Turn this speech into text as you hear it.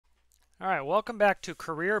All right, welcome back to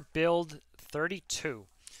Career Build 32.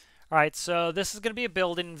 All right, so this is going to be a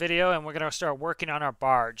building video, and we're going to start working on our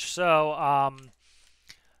barge. So,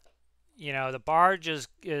 the barge is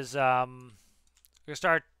we're going to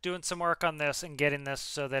start doing some work on this and getting this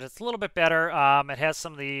so that it's a little bit better. It has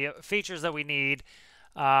some of the features that we need.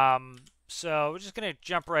 So we're just going to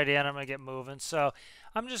jump right in. I'm going to get moving. So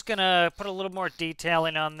I'm just going to put a little more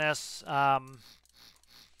detailing on this.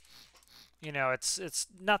 It's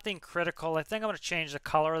nothing critical. I think I'm going to change the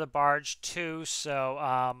color of the barge too. So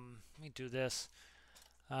let me do this.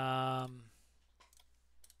 I'm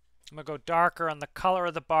going to go darker on the color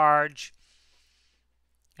of the barge,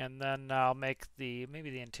 and then I'll make maybe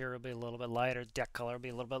the interior will be a little bit lighter. Deck color will be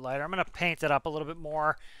a little bit lighter. I'm going to paint it up a little bit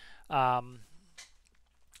more.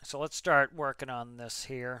 So let's start working on this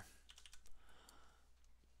here.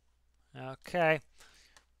 Okay.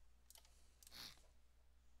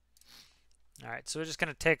 All right, so we're just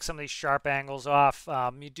going to take some of these sharp angles off.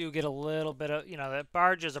 You do get a little bit of, the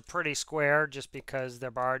barges are pretty square just because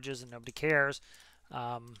they're barges and nobody cares,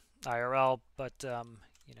 IRL, but,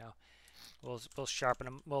 we'll sharpen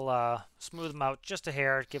them. We'll smooth them out just a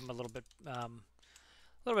hair, give them a little bit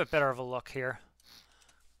better of a look here.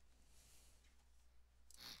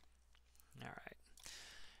 All right,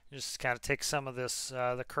 just kind of take some of this,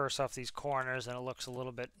 the curse off these corners, and it looks a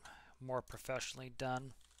little bit more professionally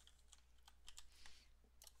done.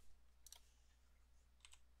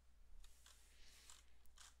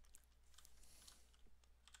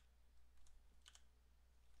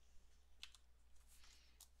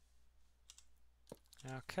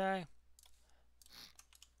 Okay.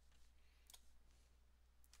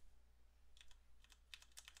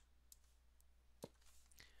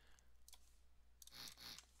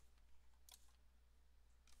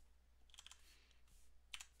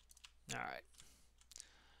 All right.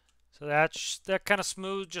 So that kind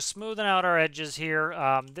of just smoothing out our edges here.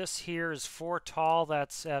 This here is 4 tall.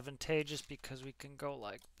 That's advantageous because we can go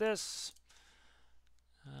like this.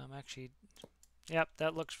 Actually, yep,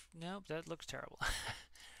 that looks terrible.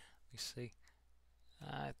 Let me see.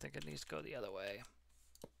 I think it needs to go the other way.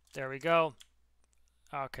 There we go.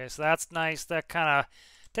 Okay, so that's nice. That kind of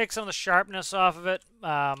takes some of the sharpness off of it.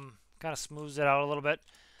 Kind of smooths it out a little bit.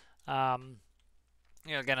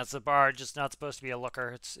 Again, it's a barge. It's not supposed to be a looker.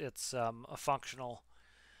 It's a functional.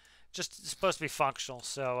 It's supposed to be functional.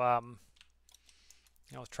 So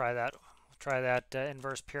we'll try that. We'll try that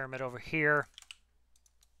inverse pyramid over here,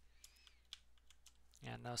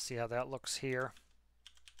 and now see how that looks here.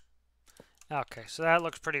 Okay, so that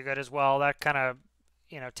looks pretty good as well. That kind of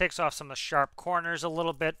takes off some of the sharp corners a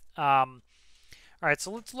little bit. All right,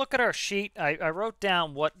 so let's look at our sheet. I wrote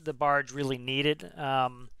down what the barge really needed.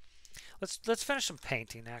 Let's finish some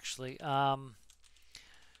painting actually.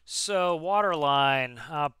 So waterline.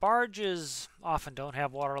 Barges often don't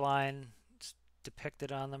have waterline. It's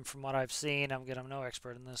depicted on them from what I've seen. I'm no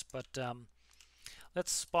expert in this, but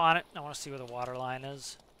let's spawn it. I want to see where the waterline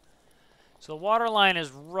is. So the waterline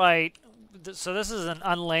is right. So this is an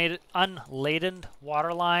unladen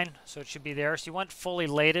waterline, so it should be there. So you want fully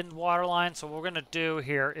laden waterline. So what we're going to do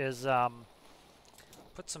here is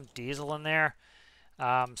put some diesel in there.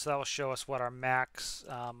 So that will show us what our max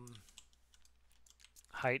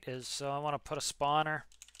height is. So I want to put a spawner.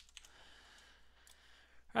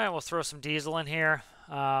 All right, we'll throw some diesel in here,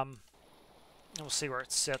 and we'll see where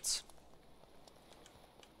it sits.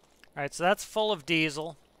 All right, so that's full of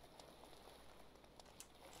diesel.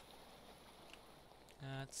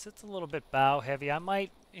 It sits a little bit bow heavy. I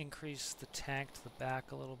might increase the tank to the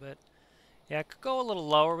back a little bit. Yeah, it could go a little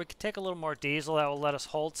lower. We could take a little more diesel. That will let us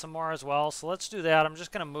hold some more as well. So let's do that. I'm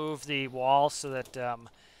just going to move the wall so that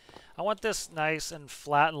I want this nice and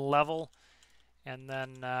flat and level. And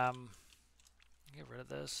then get rid of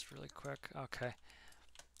this really quick. Okay.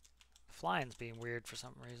 Flying's being weird for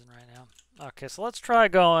some reason right now. Okay, so let's try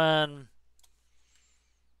going...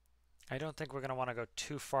 I don't think we're going to want to go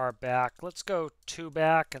too far back. Let's go 2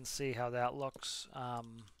 back and see how that looks.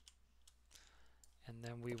 And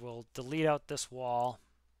then we will delete out this wall.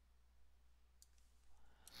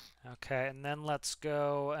 Okay, and then let's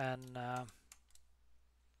go and...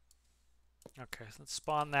 okay, so let's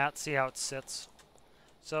spawn that, see how it sits.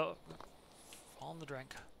 So, fall in the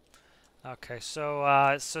drink. Okay,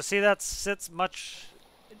 so see that sits much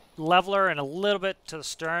leveler and a little bit to the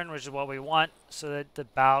stern, which is what we want, so that the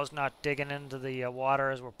bow's not digging into the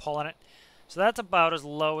water as we're pulling it. So that's about as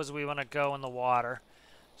low as we want to go in the water.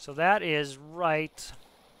 So that is right.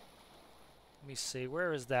 Let me see,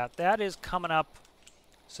 where is that? That is coming up.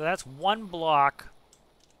 So that's 1 block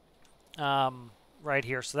right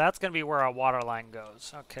here. So that's going to be where our water line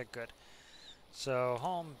goes. Okay, good. So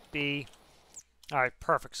home B. All right,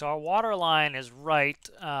 perfect. So our water line is right.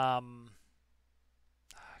 I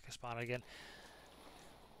can spawn it again.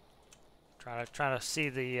 Trying to see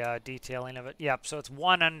the detailing of it. Yep. So it's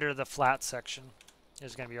one under the flat section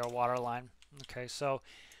is going to be our water line. Okay. So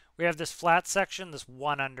we have this flat section, this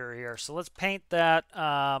one under here. So let's paint that.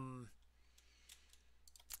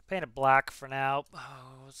 Paint it black for now.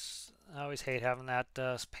 Oh, I always hate having that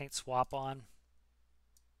paint swap on.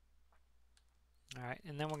 All right,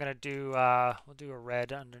 and then we're gonna do we'll do a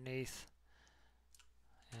red underneath,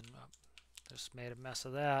 and just made a mess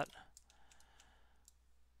of that.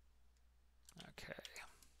 Okay,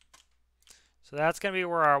 so that's gonna be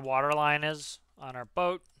where our water line is on our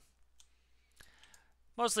boat.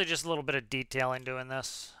 Mostly just a little bit of detailing doing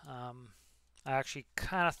this. I actually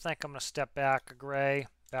kind of think I'm gonna step back a gray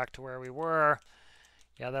back to where we were.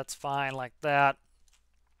 Yeah, that's fine like that.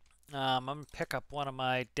 I'm gonna pick up one of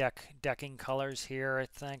my decking colors here. I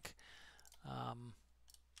think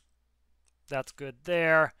that's good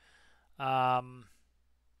there. I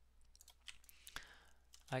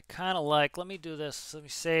kind of like, let me do this, let me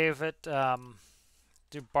save it,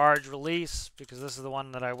 do barge release, because this is the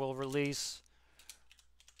one that I will release.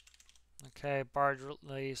 Okay, barge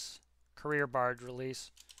release, career barge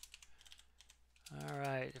release.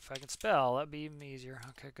 Alright, if I can spell, that'd be even easier.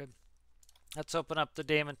 Okay, good. Let's open up the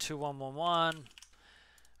Daemon 2111.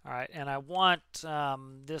 Alright, and I want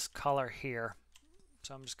this color here.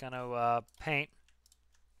 So I'm just going to paint.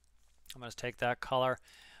 I'm going to take that color.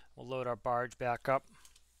 We'll load our barge back up.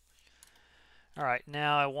 All right,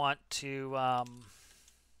 now I want to, okay,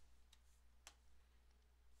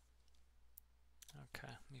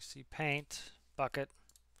 let me see, paint, bucket.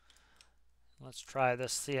 Let's try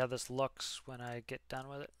this, see how this looks when I get done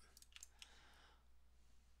with it.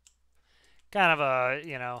 Kind of a,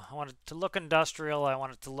 you know, I want it to look industrial. I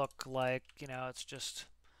want it to look like, you know, it's just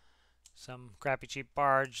some crappy cheap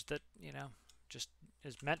barge that, you know, just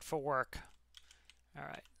is meant for work. All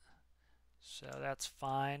right, so that's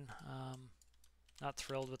fine. Not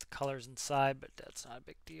thrilled with the colors inside, but that's not a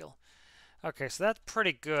big deal. Okay, so that's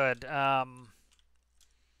pretty good.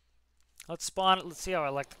 Let's spawn it. Let's see how I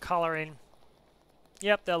like the coloring.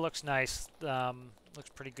 Yep, that looks nice.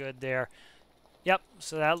 Looks pretty good there. Yep,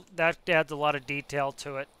 so that adds a lot of detail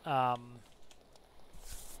to it.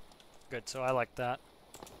 Good, so I like that.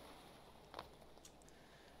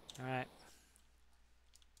 All right.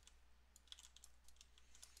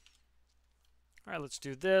 All right, let's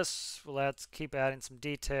do this. Well, let's keep adding some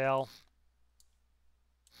detail.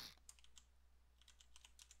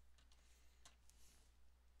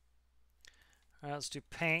 All right, let's do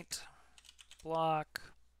paint, block,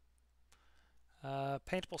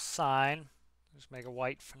 paintable sign. Just make it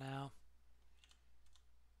white for now.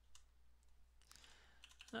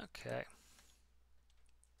 Okay.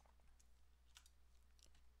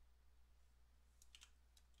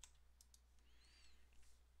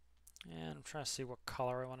 And I'm trying to see what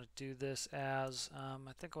color I want to do this as. I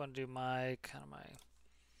think I want to do my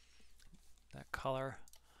that color.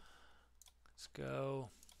 Let's go.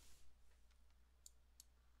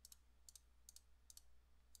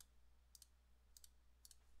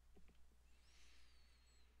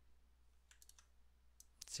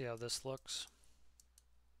 Let's see how this looks.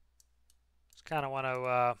 Just kind of want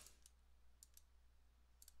to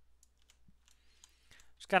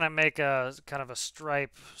just kind of make a kind of a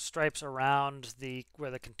stripes around the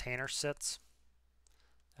where the container sits.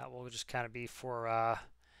 That will just kind of be for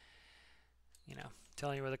you know,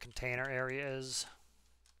 telling you where the container area is.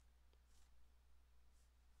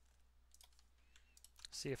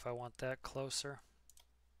 See if I want that closer.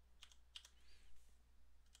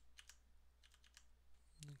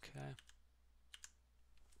 Okay.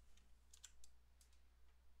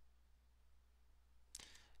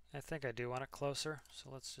 I think I do want it closer, so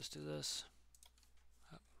let's just do this.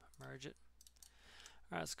 Merge it.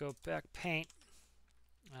 All right, let's go back paint.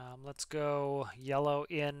 Let's go yellow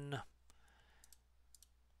in.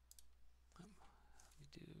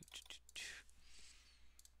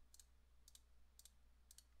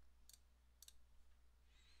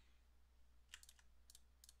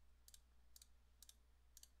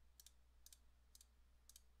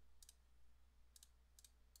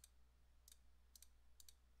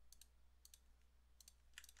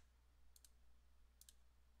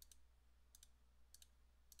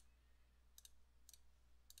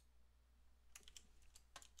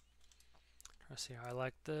 Try to see how I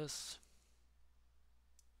like this.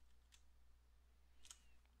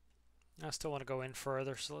 I still want to go in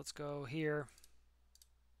further, so let's go here.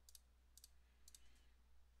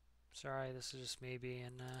 Sorry, this is just me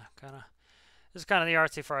being kind of This is kind of the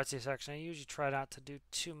artsy-fartsy section. I usually try not to do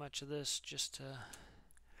too much of this, just to...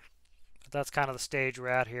 But that's kind of the stage we're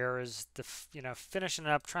at here, is the finishing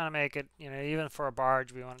it up, trying to make it, even for a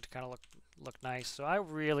barge, we want it to kind of look nice. So I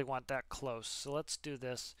really want that close. So let's do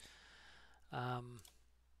this.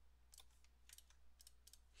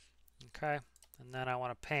 Okay, and then I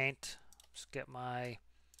want to paint. Just get my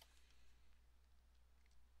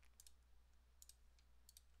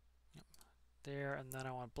there, and then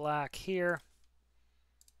I want black here.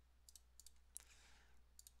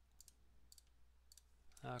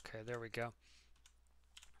 Okay, there we go.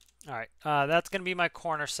 All right, that's going to be my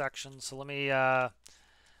corner section. So let me, what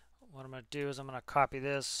I'm going to do is I'm going to copy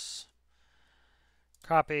this,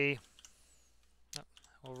 copy.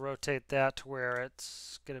 We'll rotate that to where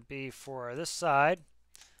it's going to be for this side.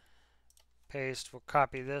 Paste, we'll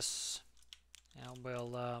copy this, and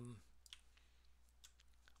we'll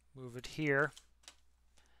move it here.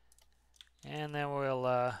 And then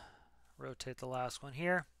we'll rotate the last one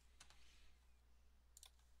here.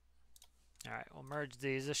 All right, we'll merge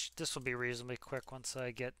these. This will be reasonably quick once I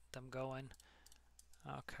get them going.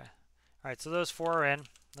 Okay. All right, so those 4 are in.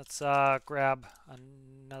 Let's grab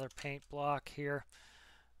another paint block here.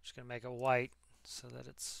 I'm just going to make it white so that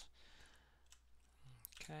it's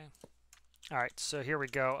okay. All right, so here we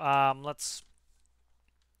go. Let's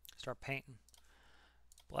start painting.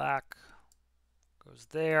 Black goes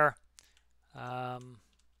there. I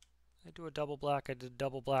do a double black. I did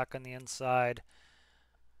double black on the inside.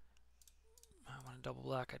 I want a double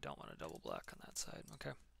black. I don't want a double black on that side.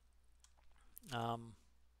 Okay.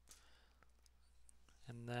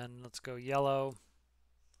 And then let's go yellow.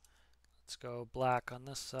 Let's go black on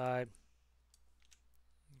this side.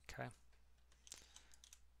 Okay.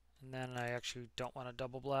 And then I actually don't want a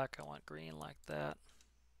double black. I want green like that.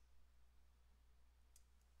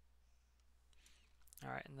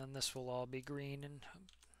 All right, and then this will all be green and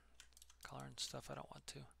color and stuff. I don't want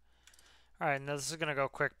to. All right, now this is going to go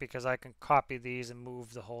quick because I can copy these and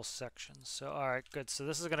move the whole section. So, all right, good. So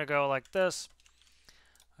this is going to go like this.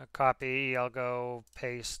 I'll copy. I'll go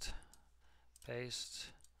paste, paste,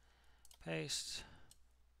 paste,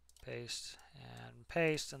 paste, and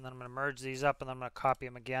paste. And then I'm going to merge these up, and then I'm going to copy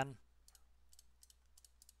them again.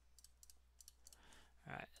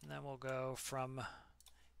 All right, and then we'll go from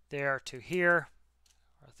there to here,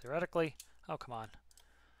 or theoretically. Oh, come on.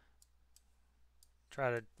 Try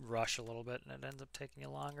to rush a little bit, and it ends up taking you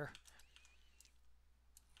longer.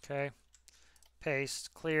 Okay.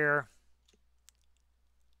 Paste, clear.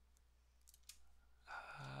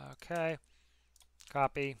 Okay.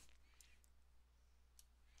 Copy.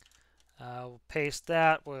 We'll paste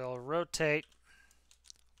that. We'll rotate.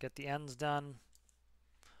 Get the ends done.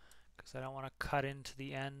 Because I don't want to cut into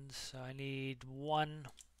the end. So I need 1.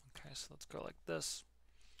 Okay, so let's go like this.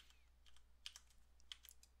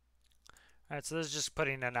 All right, so this is just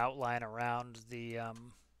putting an outline around the.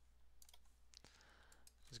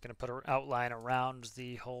 Is going to put an outline around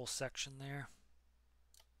the whole section there.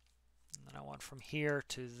 And then I want from here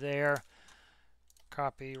to there.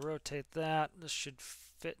 Copy, rotate that. This should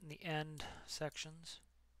fit in the end sections.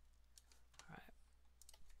 All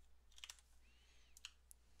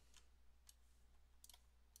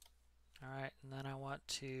right. All right, and then I want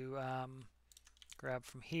to grab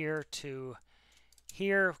from here to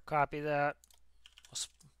here, copy that. We'll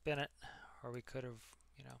spin it, or we could have,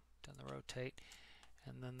 done the rotate.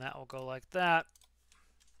 And then that will go like that.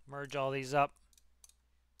 Merge all these up.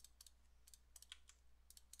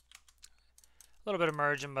 A little bit of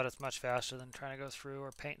merging, but it's much faster than trying to go through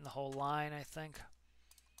or painting the whole line, I think.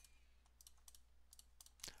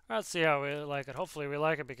 Let's see how we like it. Hopefully we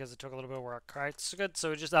like it because it took a little bit of work. All right, so good.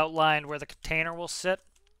 So we just outlined where the container will sit.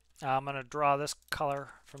 I'm going to draw this color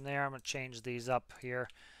from there. I'm going to change these up here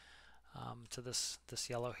to this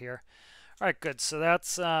yellow here. All right, good. So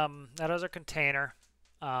that's that is our container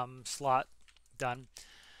slot done.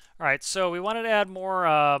 All right, so we wanted to add more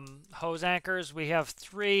hose anchors. We have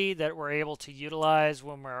 3 that we're able to utilize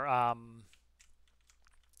when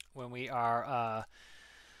we are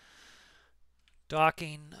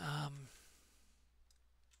docking.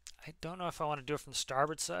 I don't know if I want to do it from the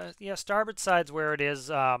starboard side. Yeah, starboard side's where it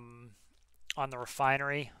is on the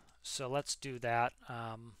refinery. So let's do that.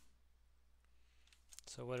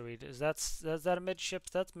 So what do we do? Is that a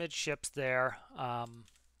midships? That's midships there.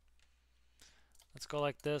 Let's go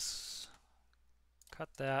like this. Cut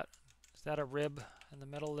that. Is that a rib in the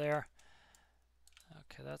middle there?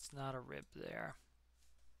 Okay, that's not a rib there.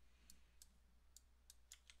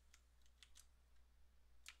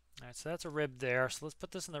 All right, so that's a rib there. So let's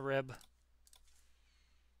put this in the rib.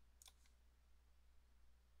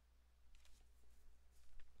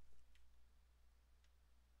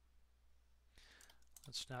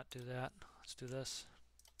 not do that. Let's do this.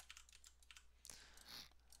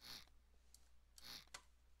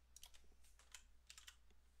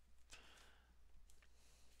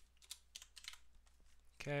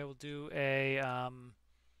 Okay, we'll do a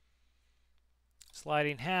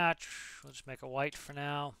sliding hatch. We'll just make it white for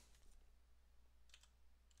now.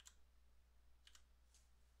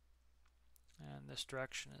 And this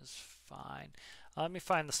direction is fine. Let me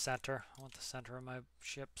find the center. I want the center of my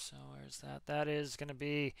ship. So where's that? That is going to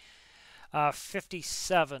be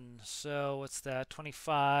 57. So what's that?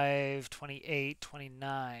 25, 28,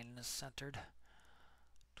 29 is centered.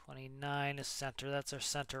 29 is center. That's our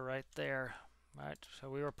center right there. Right. So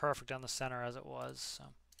we were perfect on the center as it was. So.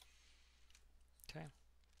 Okay.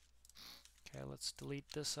 Okay, let's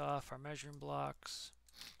delete this off our measuring blocks.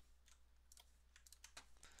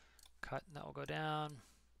 Cut, and that will go down.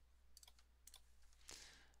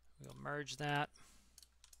 We'll merge that.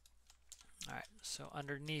 All right, so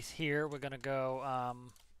underneath here, we're going to go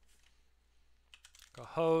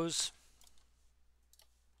hose.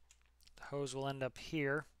 The hose will end up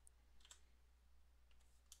here,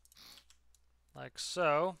 like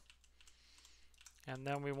so. And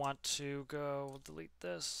then we want to go, we'll delete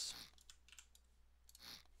this.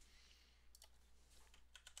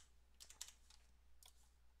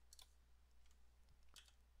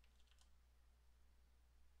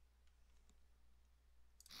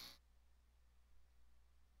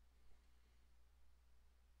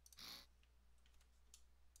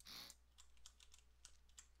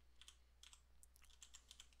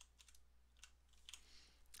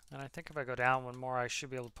 And I think if I go down one more, I should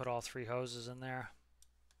be able to put all 3 hoses in there.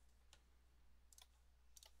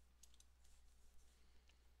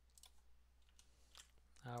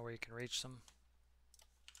 Where you can reach them.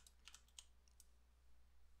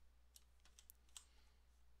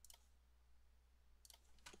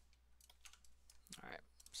 All right,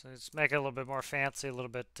 so let's make it a little bit more fancy, a little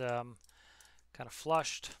bit kind of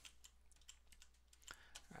flushed.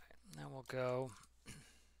 All right, now we'll go.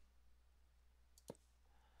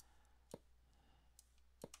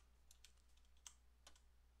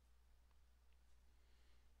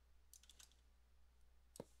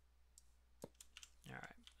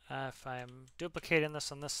 If I'm duplicating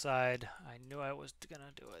this on this side, I knew I was going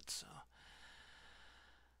to do it, so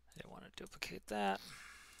I didn't want to duplicate that.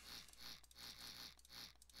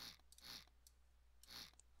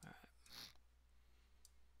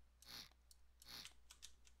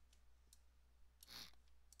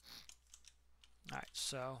 All right,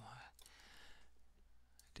 so I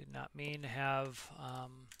did not mean to have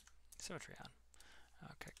symmetry on.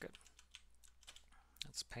 Okay, good.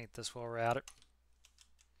 Let's paint this while we're at it.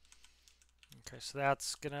 Okay, so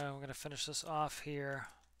that's we're gonna finish this off here.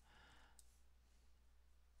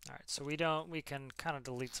 All right, so we can kind of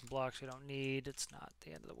delete some blocks we don't need. It's not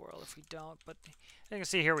the end of the world if we don't, but you can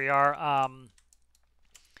see here we are.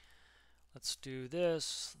 Let's do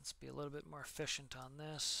this. Let's be a little bit more efficient on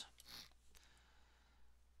this.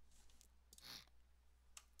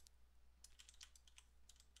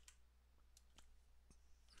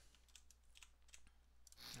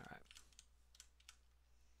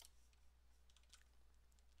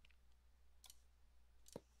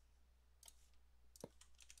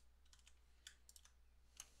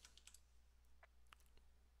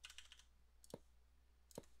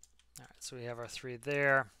 All right, so we have our 3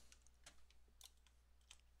 there.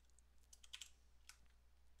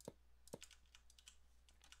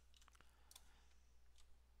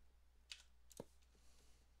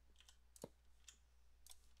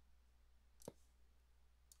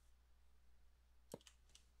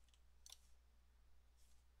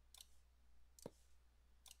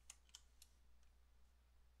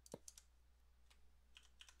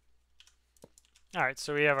 All right,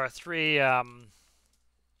 so we have our 3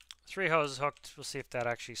 hoses hooked. We'll see if that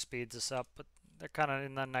actually speeds us up, but they're kind of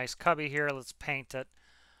in the nice cubby here. Let's paint it.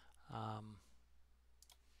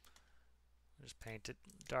 Just paint it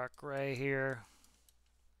dark gray here.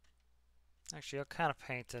 Actually, I'll kind of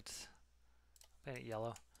paint it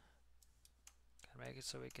yellow. Kind of make it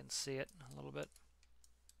so we can see it a little bit.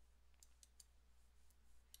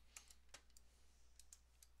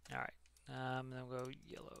 All right, then we'll go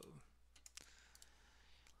yellow.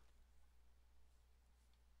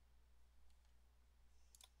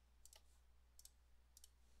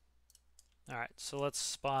 All right, so let's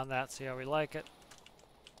spawn that, see how we like it.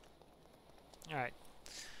 All right.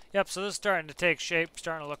 Yep, so this is starting to take shape,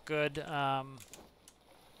 starting to look good. All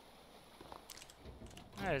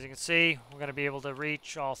right, as you can see, we're going to be able to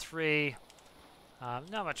reach all 3.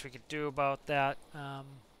 Not much we could do about that.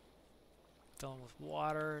 Filling with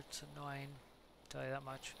water, it's annoying, I'll tell you that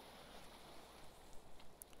much.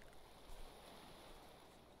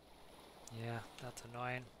 Yeah, that's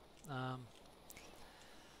annoying.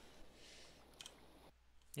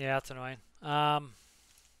 Yeah, that's annoying. I'll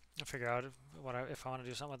figure out if I want to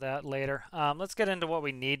do something with that later. Let's get into what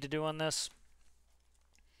we need to do on this.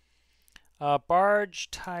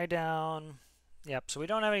 Barge tie down. Yep, so we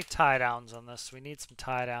don't have any tie downs on this. We need some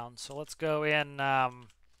tie downs. So let's go in,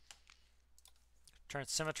 turn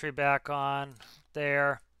symmetry back on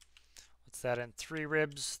there. What's that in? 3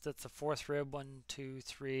 ribs. That's the 4th rib. 1, 2,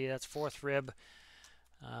 3. That's 4th rib.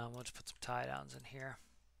 We'll just put some tie downs in here.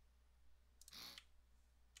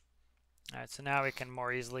 Alright, so now we can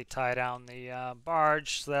more easily tie down the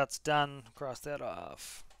barge. So that's done. Cross that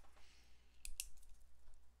off.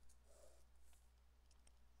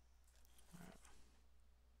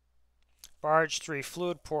 Barge 3,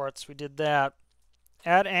 fluid ports. We did that.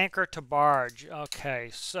 Add anchor to barge. Okay,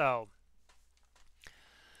 so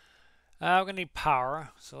we're going to need power.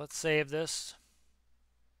 So let's save this.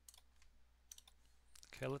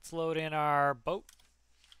 Okay, let's load in our boat.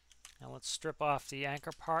 And let's strip off the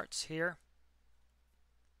anchor parts here.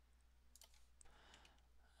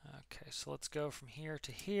 Okay, so let's go from here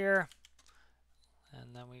to here.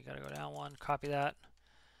 And then we got to go down one, copy that.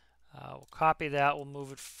 We'll copy that, we'll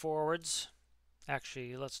move it forwards.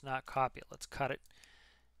 Actually, let's not copy it, let's cut it.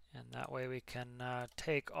 And that way we can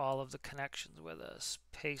take all of the connections with us.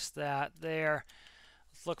 Paste that there.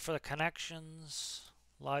 Let's look for the connections.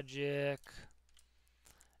 Logic.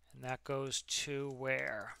 And that goes to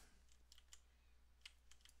where?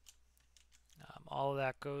 All of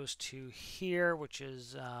that goes to here, which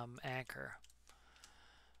is anchor.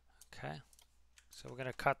 Okay. So we're going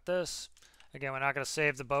to cut this. Again, we're not going to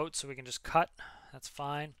save the boat, so we can just cut. That's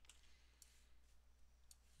fine.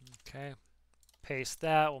 Okay. Paste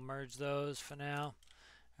that. We'll merge those for now.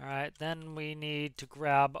 All right. Then we need to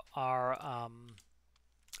grab our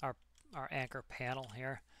anchor panel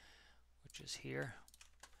here, which is here.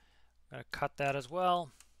 I'm going to cut that as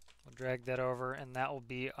well. We'll drag that over, and that will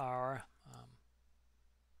be our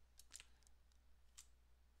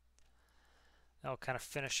that'll kind of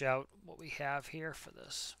finish out what we have here for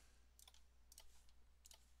this.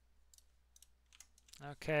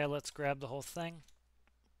 Okay, let's grab the whole thing.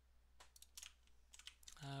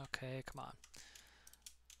 Okay, come on.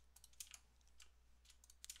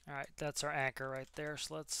 Alright, that's our anchor right there.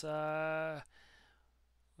 So let's we'll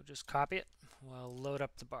just copy it. We'll load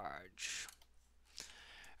up the barge.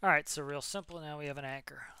 Alright, so real simple. Now we have an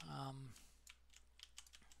anchor. So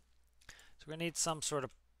we're going to need some sort of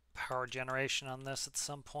power generation on this at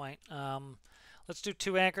some point. Let's do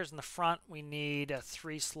 2 anchors in the front. We need a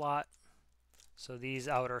 3 slot. So these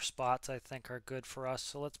outer spots I think are good for us.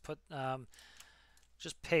 So let's put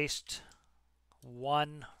just paste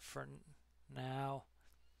 1 for now.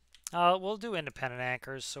 We'll do independent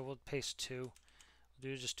anchors, so we'll paste 2.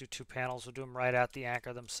 We'll just do 2 panels. We'll do them right at the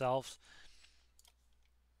anchor themselves.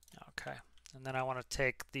 Okay, and then I want to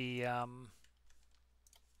take the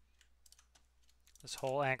this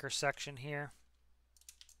whole anchor section here.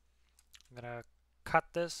 I'm going to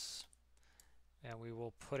cut this, and we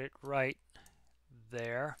will put it right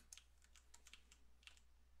there.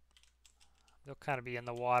 They'll kind of be in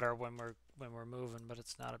the water when we're moving, but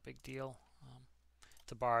it's not a big deal.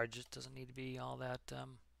 It's a barge; it doesn't need to be all that. You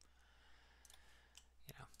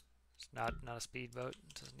know, it's not a speedboat.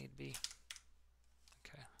 It doesn't need to be.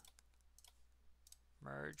 Okay.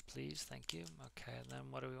 Merge, please. Thank you. Okay, and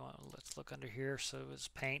then what do we want? Let's look under here. So it's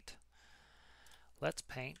paint. Let's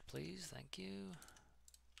paint, please. Thank you.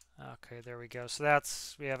 Okay, there we go. So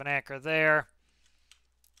we have an anchor there.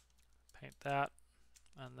 Paint that.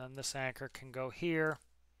 And then this anchor can go here.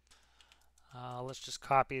 Let's just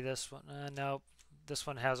copy this one. Nope. This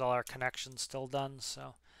one has all our connections still done,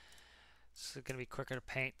 so it's going to be quicker to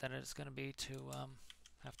paint than it's going to be to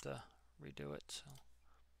have to redo it. So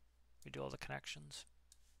redo all the connections.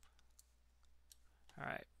 All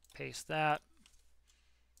right, paste that.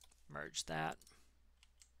 Merge that.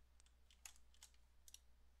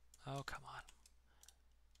 Oh, come on.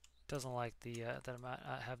 It doesn't like the that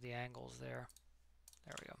I have the angles there.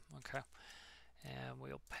 There we go. Okay. And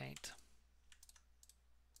we'll paint.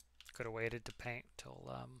 Could have waited to paint till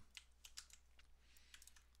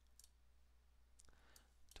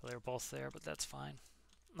they were both there, but that's fine.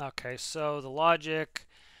 Okay, so the logic,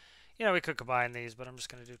 you know, we could combine these, but I'm just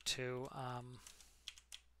going to do 2.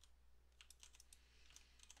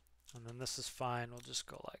 And then this is fine. We'll just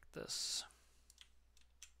go like this.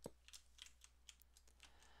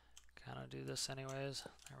 Kind of do this anyways.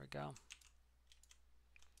 There we go.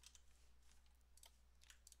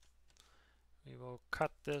 We will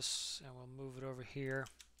cut this and we'll move it over here.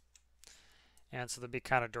 And so there'll be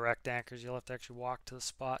kind of direct anchors. You'll have to actually walk to the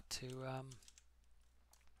spot to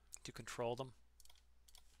control them.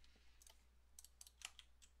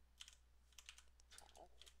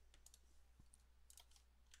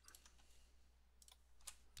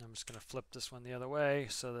 I'm just going to flip this one the other way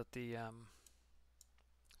so that they're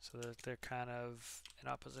kind of in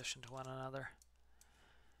opposition to one another.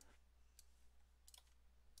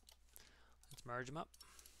 Let's merge them up.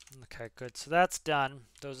 Okay, good. So that's done.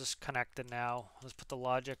 Those are connected now. Let's put the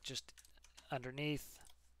logic just underneath.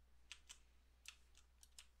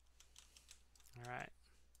 All right.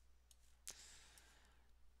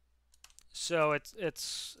 So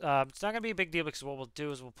it's not going to be a big deal because what we'll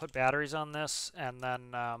do is we'll put batteries on this, and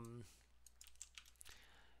then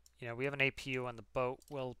you know, we have an APU on the boat.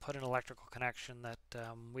 We'll put an electrical connection that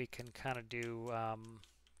we can kind of do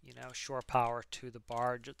you know, shore power to the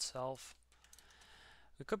barge itself.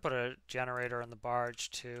 We could put a generator on the barge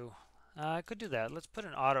too. I could do that. Let's put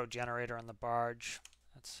an auto generator on the barge.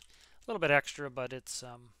 That's a little bit extra, but it's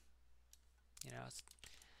you know, it's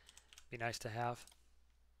be nice to have.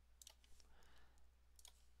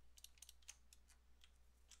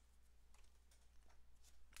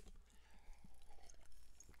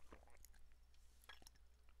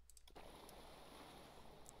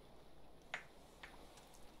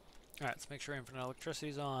 All right, let's make sure infinite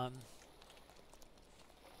electricity's on.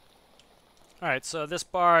 All right, so this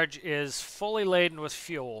barge is fully laden with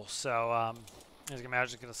fuel. So as you can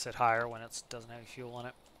imagine, it's going to sit higher when it doesn't have any fuel in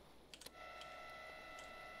it.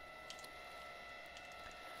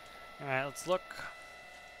 All right, let's look.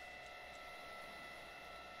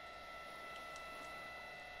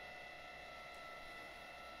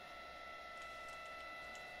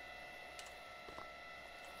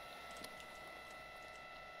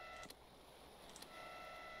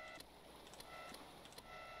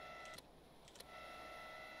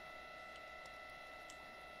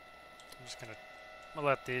 I'm just going to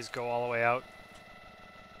let these go all the way out.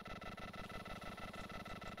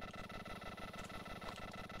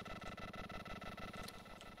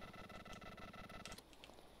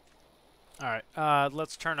 All right,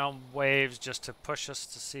 let's turn on waves just to push us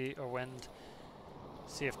to see, or wind,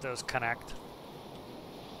 see if those connect.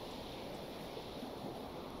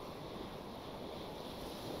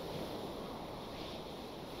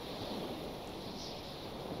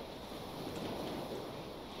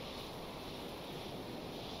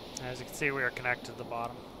 As you can see, we are connected to the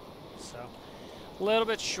bottom. So a little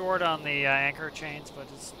bit short on the anchor chains, but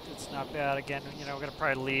it's not bad. Again, you know, we're gonna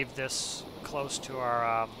probably leave this close to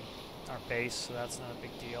our base, so that's not a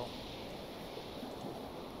big deal.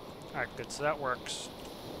 All right, good. So that works.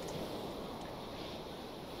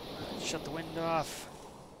 Shut the wind off.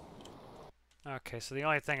 Okay, so the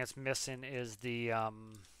only thing that's missing is the I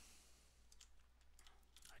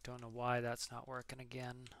don't know why that's not working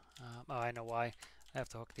again. Oh, I know why. I have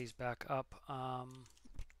to hook these back up. So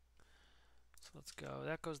let's go.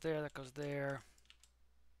 That goes there. That goes there.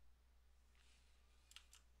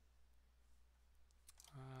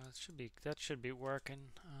 That should be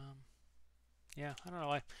working. Yeah, I don't know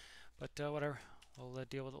why, but whatever. We'll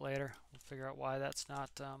deal with it later. We'll figure out why that's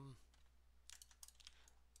not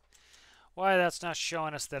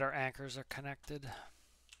showing us that our anchors are connected.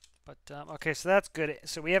 But okay, so that's good.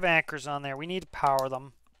 So we have anchors on there. We need to power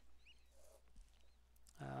them.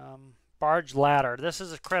 Barge ladder. This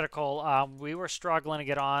is critical. We were struggling to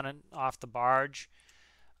get on and off the barge,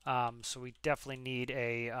 so we definitely need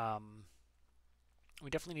a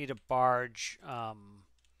barge, a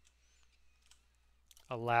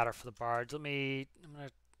ladder for the barge. I'm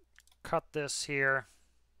gonna cut this here.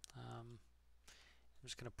 I'm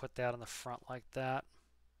just gonna put that on the front like that.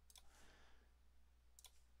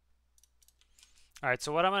 All right,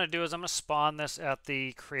 so what I'm going to do is I'm going to spawn this at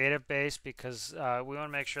the creative base because we want to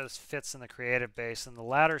make sure this fits in the creative base, and the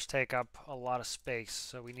ladders take up a lot of space,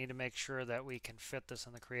 so we need to make sure that we can fit this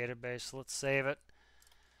in the creative base. So let's save it.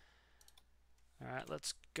 All right,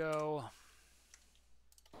 let's go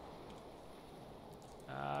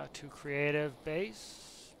to creative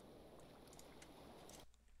base.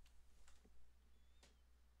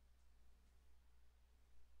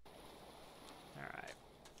 All right.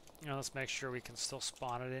 Now let's make sure we can still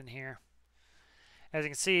spawn it in here. As you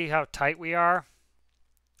can see how tight we are.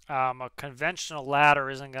 A conventional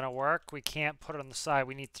ladder isn't going to work. We can't put it on the side.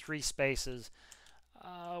 We need 3 spaces.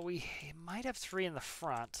 We might have 3 in the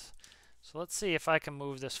front. So let's see if I can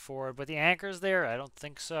move this forward. But the anchor's there? I don't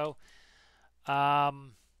think so. What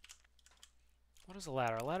is a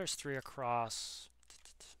ladder? A ladder's 3 across.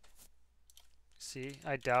 See,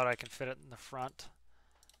 I doubt I can fit it in the front.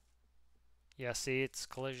 Yeah, see, it's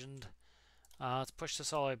collisioned. Let's push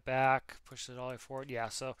this all the way back, push it all the way forward. Yeah,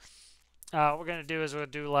 so what we're going to do is we'll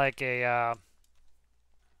do like a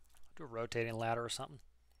rotating ladder or something.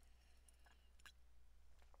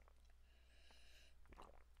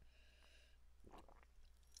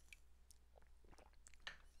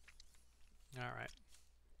 All right.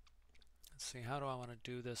 Let's see, how do I want to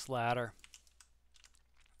do this ladder?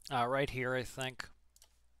 Right here, I think.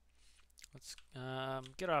 Let's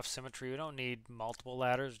get off symmetry. We don't need multiple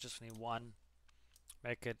ladders, just need one.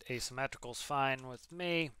 Make it asymmetrical is fine with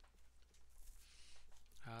me.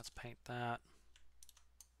 Let's paint that.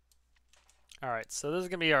 All right, so this is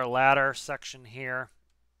going to be our ladder section here.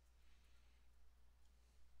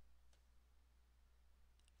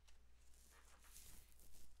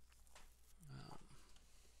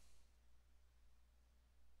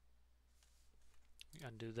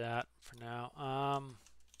 Undo that for now.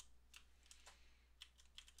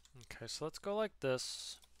 Okay, so let's go like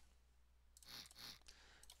this.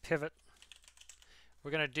 Pivot. We're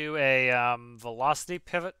going to do a velocity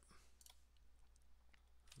pivot.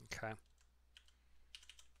 Okay.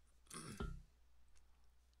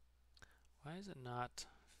 Why is it not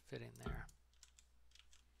fitting there?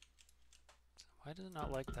 Why does it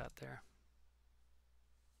not like that there?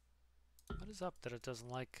 What is up that it doesn't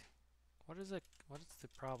like? What is it? What is the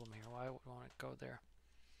problem here? Why won't it go there?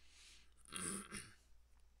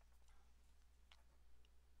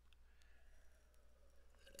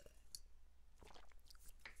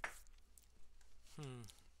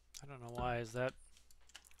 I don't know why. Is that?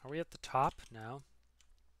 Are we at the top now?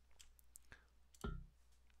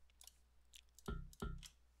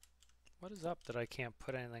 What is up that I can't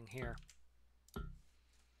put anything here?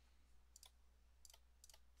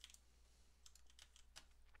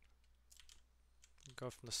 Go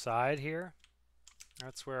from the side here.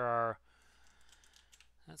 That's where our,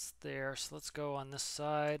 that's there. So let's go on this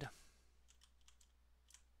side.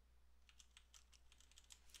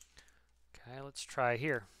 Okay, let's try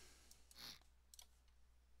here.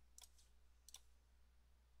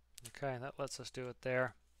 Okay, that lets us do it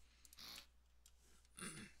there.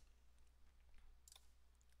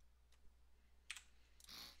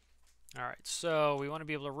 All right, so we want to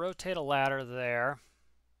be able to rotate a ladder there.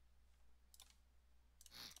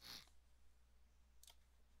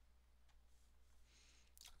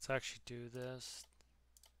 Let's actually do this.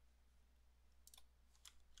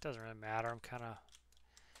 Doesn't really matter. I'm kind of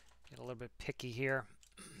getting a little bit picky here.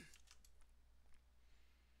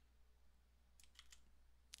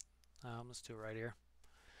 Let's do it right here.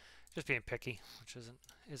 Just being picky, which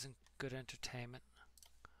isn't good entertainment.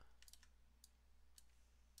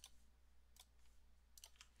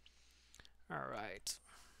 All right.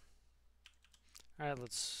 All right,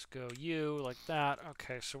 let's go U like that.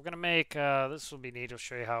 Okay, so we're gonna make this will be neat. I'll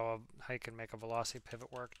show you how you can make a velocity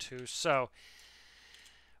pivot work too. So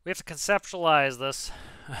we have to conceptualize this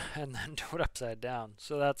and then do it upside down.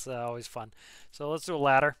 So that's always fun. So let's do a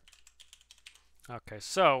ladder. Okay,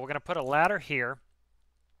 so we're gonna put a ladder here,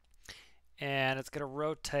 and it's gonna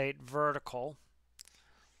rotate vertical.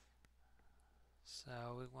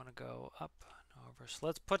 So we want to go up and over. So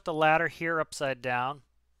let's put the ladder here upside down.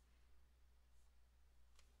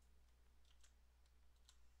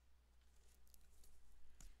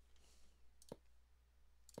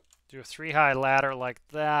 Do a 3-high ladder like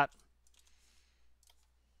that.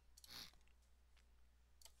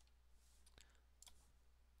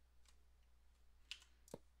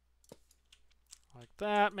 Like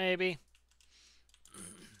that, maybe.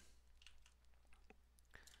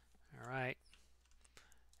 All right.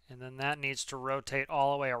 And then that needs to rotate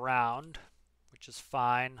all the way around, which is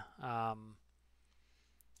fine. I'll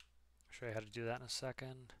show you how to do that in a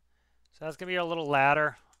second. So that's going to be our little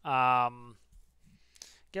ladder. Again,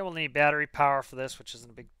 we'll need battery power for this, which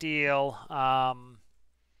isn't a big deal. A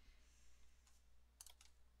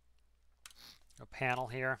panel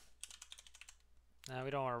here. No,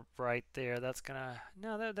 we don't want to right there. That's gonna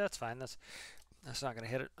that's fine. That's not gonna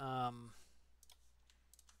hit it.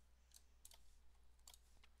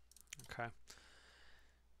 Okay.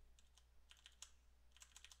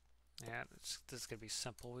 Yeah, this is gonna be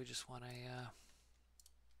simple. We just want a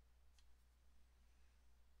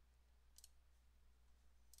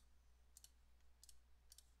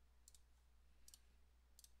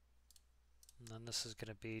and then this is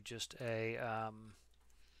gonna be just a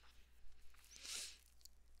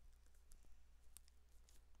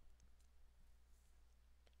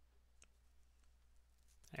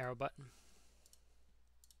arrow button.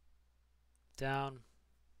 Down,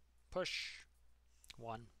 push,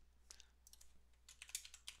 1,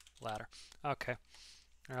 ladder. Okay.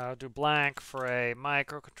 Do blank for a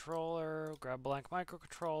microcontroller. Grab blank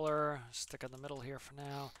microcontroller. Stick in the middle here for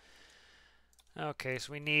now. Okay,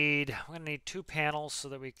 so we're gonna need 2 panels so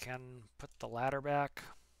that we can put the ladder back.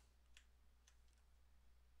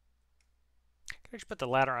 Can I just put the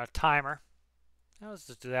ladder on a timer? Let's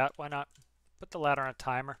just do that. Why not? Put the ladder on a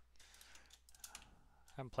timer.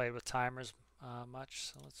 I haven't played with timers much,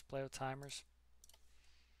 so let's play with timers.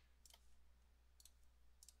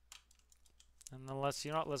 And then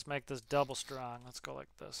let's make this double strong. Let's go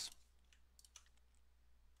like this.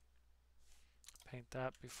 Paint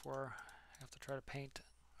that before I have to try to paint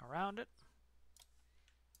around it.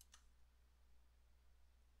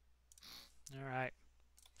 All right.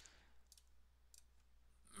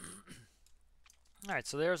 All right,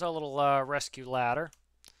 so there's our little rescue ladder.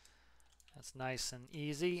 That's nice and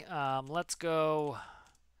easy. Let's go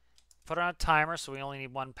put it on a timer so we only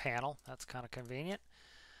need 1 panel. That's kind of convenient.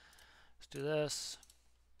 Let's do this.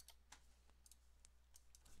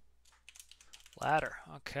 Ladder.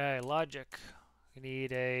 Okay, logic. We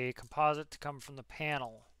need a composite to come from the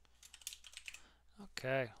panel.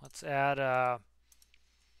 Okay, let's add,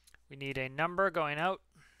 we need a number going out.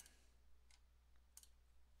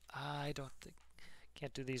 I don't think,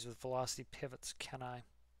 can't do these with velocity pivots, can I?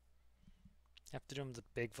 I have to do them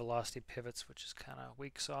with big velocity pivots, which is kind of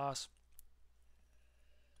weak sauce.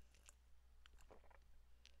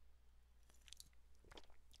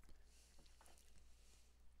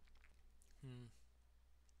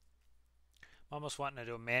 I'm almost wanting to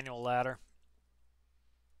do a manual ladder.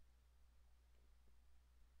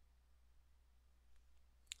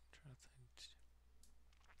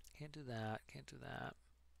 Can't do that, can't do that.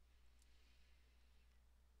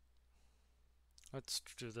 Let's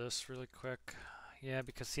do this really quick. Yeah,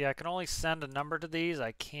 because see, I can only send a number to these.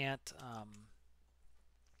 I can't,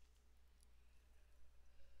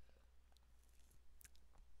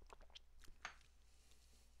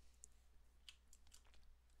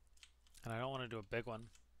 and I don't want to do a big one.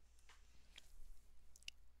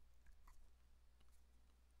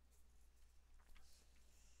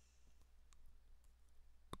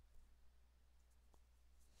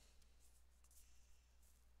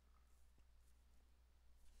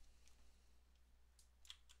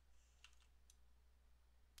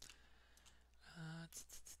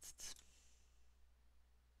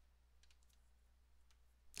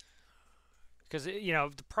 Because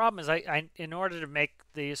the problem is I in order to make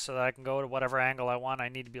these so that I can go to whatever angle I want, I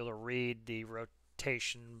need to be able to read the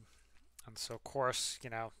rotation. And so of course,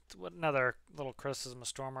 what another little criticism of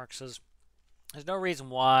Stormworks is there's no reason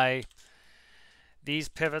why these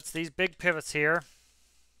pivots, these big pivots here,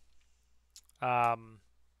 if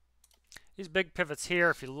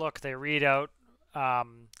you look, they read out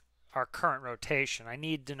our current rotation. I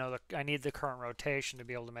need to know I need the current rotation to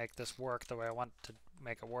be able to make this work the way I want to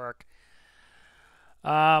make it work.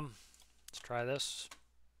 Let's try this.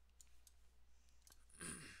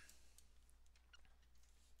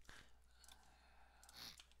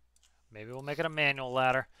 Maybe we'll make it a manual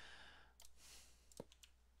ladder.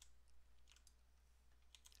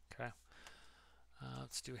 Okay.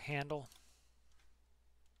 Let's do handle.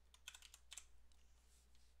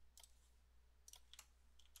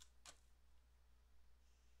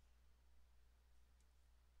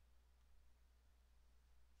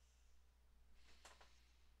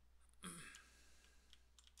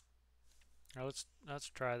 Now let's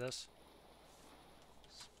try this.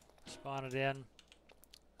 Spawn it in.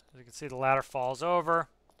 As you can see, the ladder falls over.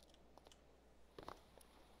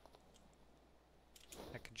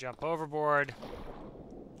 I can jump overboard.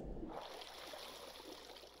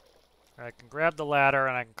 Or I can grab the ladder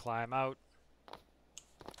and I can climb out.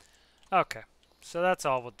 Okay, so that's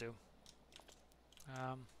all we'll do.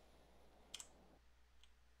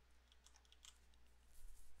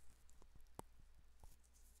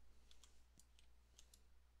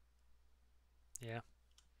 Yeah.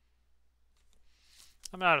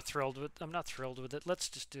 I'm not thrilled with it. Let's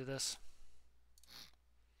just do this.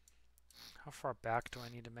 How far back do I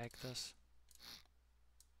need to make this?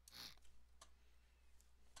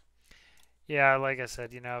 Yeah, like I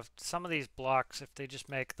said, some of these blocks, if they just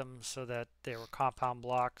make them so that they were compound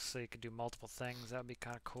blocks so you could do multiple things, that would be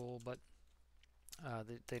kind of cool, but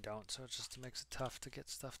they don't, so it just makes it tough to get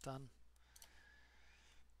stuff done.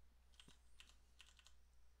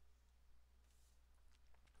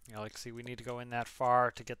 Like, see, we need to go in that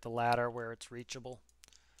far to get the ladder where it's reachable.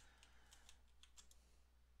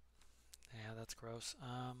 Yeah, that's gross.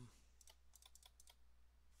 I'll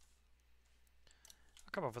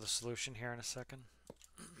come up with a solution here in a second.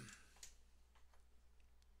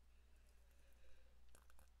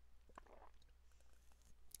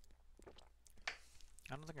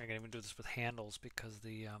 I don't don't think I can even do this with handles because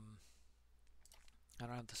the I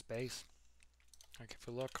don't have the space. Like if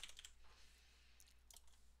we look,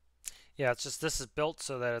 yeah, it's just this is built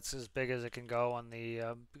so that it's as big as it can go on the.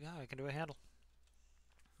 Yeah, I can do a handle.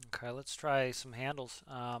 Okay, let's try some handles.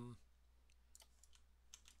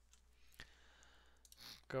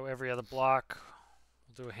 Go every other block.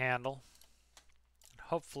 We'll do a handle. And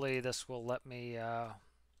hopefully this will let me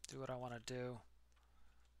do what I want to do.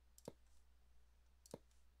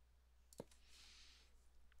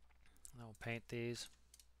 And we'll paint these.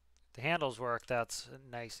 The handles work. That's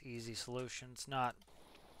a nice, easy solution. It's not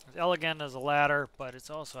as elegant as a ladder, but it's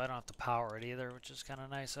also, I don't have to power it either, which is kind of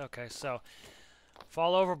nice. Okay, so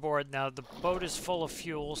fall overboard. Now the boat is full of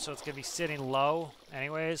fuel, so it's going to be sitting low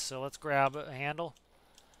anyways, so let's grab a handle.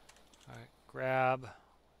 Alright, grab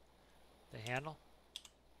the handle.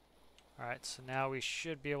 Alright, so now we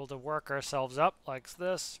should be able to work ourselves up like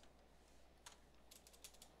this.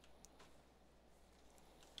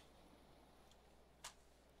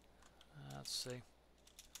 Let's see.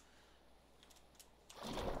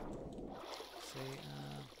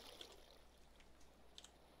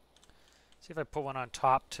 See if I put one on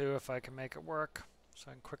top too, if I can make it work. So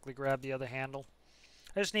I can quickly grab the other handle.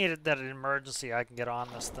 I just needed that in emergency I can get on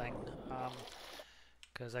this thing.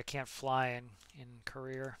 Because I can't fly in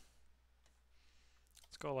career.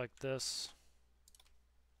 Let's go like this.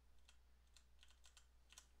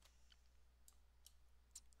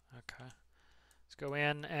 Okay. Let's go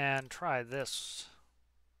in and try this.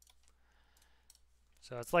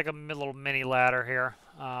 So it's like a little mini ladder here.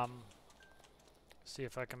 See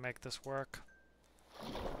if I can make this work.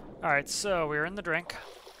 Alright, so we're in the drink.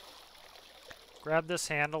 Grab this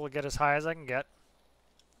handle to get as high as I can get.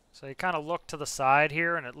 So you kind of look to the side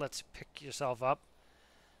here and it lets you pick yourself up.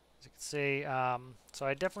 As you can see, so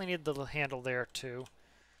I definitely need the handle there too.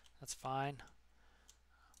 That's fine.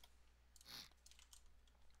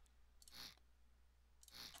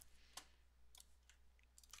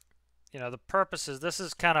 You know, the purpose is, this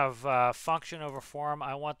is kind of function over form.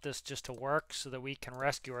 I want this just to work so that we can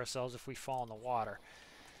rescue ourselves if we fall in the water.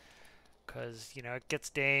 Because, you know, it gets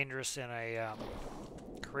dangerous in a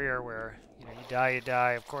career where, you know, you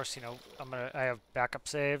die. Of course, you know, I have backup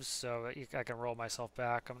saves, so I can roll myself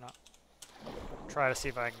back. I'm not try to see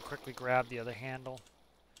if I can quickly grab the other handle.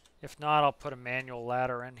 If not, I'll put a manual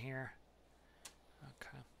ladder in here.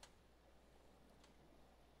 Okay.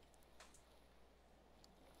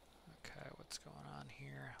 Okay, what's going on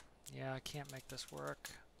here? Yeah, I can't make this work.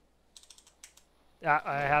 Yeah,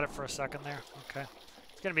 I had it for a second there. Okay.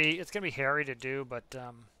 It's gonna be hairy to do, but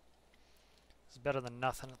it's better than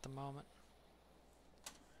nothing at the moment.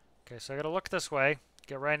 Okay, so I gotta look this way,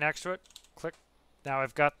 get right next to it, click. Now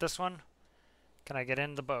I've got this one. Can I get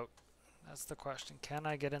in the boat? That's the question. Can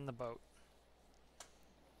I get in the boat?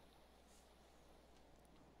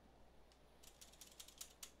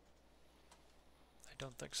 I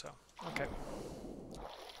don't think so. Okay.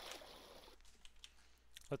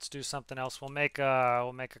 Let's do something else. We'll make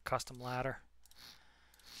a custom ladder.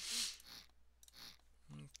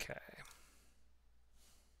 Okay.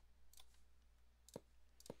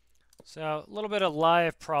 So a little bit of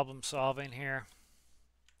live problem solving here.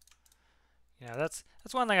 You know, that's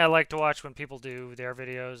one thing I like to watch when people do their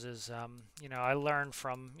videos is, you know, I learn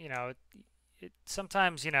from, you know,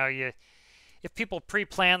 sometimes, you know, if people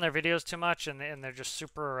pre-plan their videos too much and they're just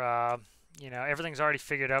super, you know, everything's already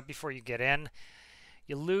figured out before you get in,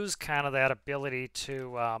 you lose kind of that ability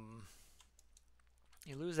to,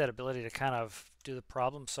 kind of do the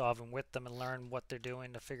problem solving with them and learn what they're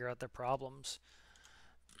doing to figure out their problems.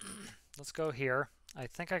 Let's go here. I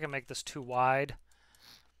think I can make this too wide.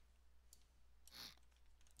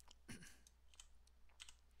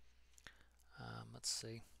 Let's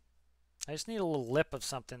see. I just need a little lip of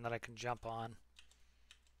something that I can jump on.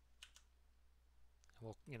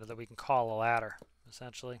 Well, you know, that we can call a ladder,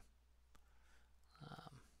 essentially.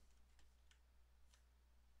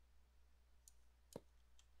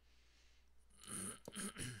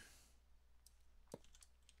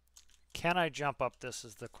 Can I jump up this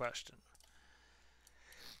is the question.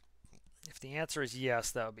 If the answer is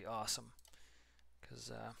yes, that would be awesome.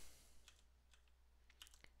 Because,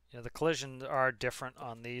 you know, the collisions are different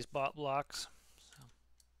on these bot blocks. So.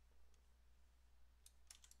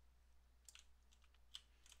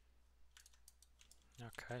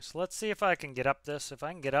 Okay, so let's see if I can get up this. If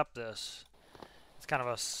I can get up this, it's kind of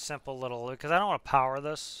a simple little, because I don't want to power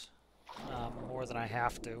this more than I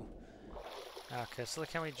have to. Okay, so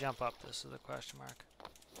can we jump up this is the question mark.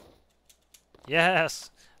 Yes!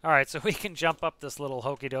 Alright, so we can jump up this little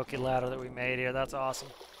hokey dokey ladder that we made here. That's awesome.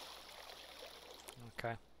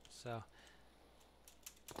 Okay, so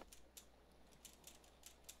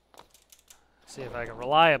See if I can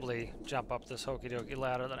reliably jump up this hokey dokey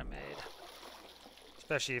ladder that I made.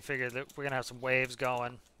 Especially you figure that we're going to have some waves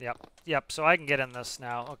going. Yep, so I can get in this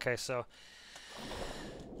now. Okay, so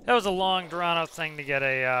that was a long drawn out thing to get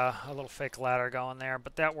a little fake ladder going there,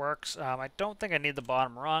 but that works. I don't think I need the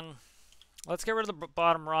bottom rung. Let's get rid of the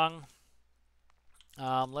bottom rung.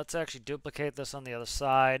 Let's actually duplicate this on the other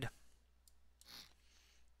side.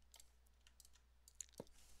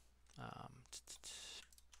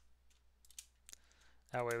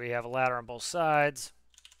 That way we have a ladder on both sides.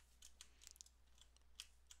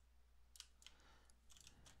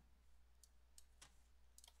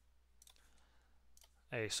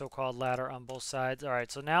 A so-called ladder on both sides. All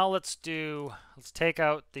right, so now let's take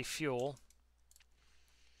out the fuel.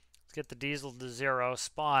 Let's get the diesel to 0,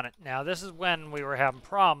 spawn it. Now this is when we were having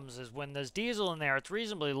problems, is when there's diesel in there, it's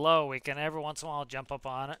reasonably low, we can every once in a while jump up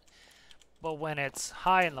on it. But when it's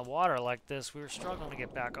high in the water like this, we were struggling to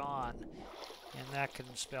get back on. And that can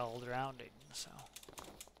spell drowning, so.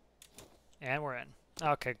 And we're in.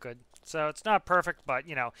 Okay, good. So it's not perfect, but,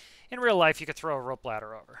 you know, in real life you could throw a rope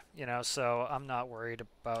ladder over, you know, so I'm not worried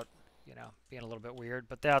about, you know, being a little bit weird.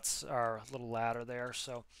 But that's our little ladder there,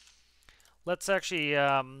 so let's actually,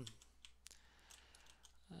 I'm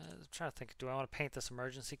trying to think, do I want to paint this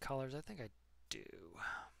emergency colors? I think I do.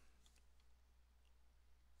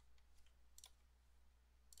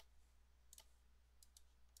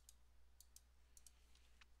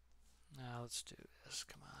 Now let's do this.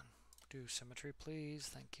 Come on. Do symmetry, please.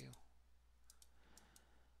 Thank you.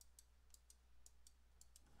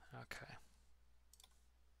 Okay.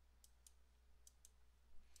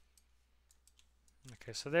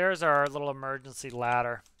 Okay, so there's our little emergency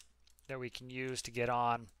ladder that we can use to get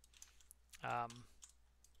on. Okay,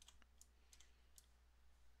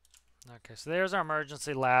 so there's our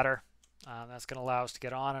emergency ladder. That's going to allow us to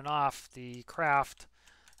get on and off the craft.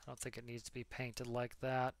 I don't think it needs to be painted like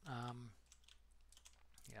that.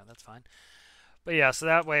 Yeah, that's fine. But yeah, so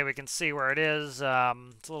that way we can see where it is. It's a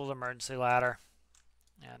little emergency ladder.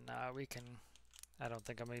 And we can, I don't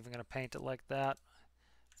think I'm even going to paint it like that.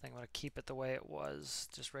 I think I'm going to keep it the way it was,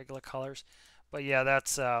 just regular colors. But yeah,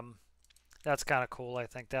 that's kind of cool. I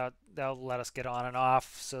think that'll let us get on and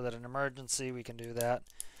off so that in emergency we can do that.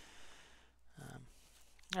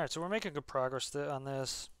 All right, so we're making good progress on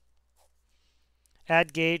this.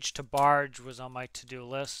 Add gauge to barge was on my to-do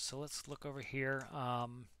list, so let's look over here.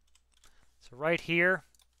 So right here,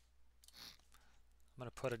 I'm going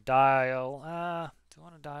to put a dial. Do I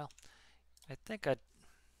want a dial? I think you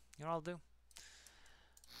know what I'll do?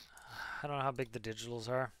 I don't know how big the digitals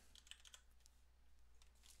are.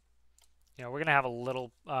 You know, we're going to have a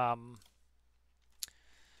little, we're going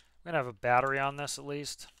to have a battery on this at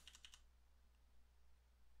least.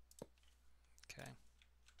 Okay.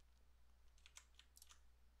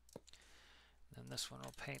 Then this one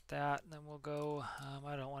will paint that. And then we'll go,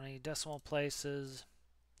 I don't want any decimal places.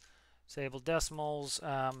 Disable decimals.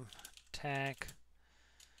 Tank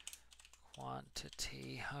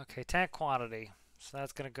quantity. Okay, tank quantity. So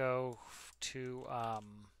that's going to go to, I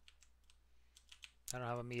don't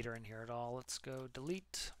have a meter in here at all. Let's go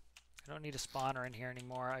delete. I don't need a spawner in here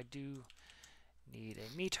anymore. I do need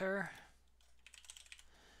a meter.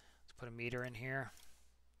 Let's put a meter in here.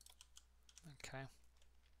 Okay.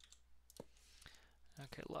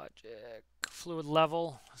 Okay, logic. Fluid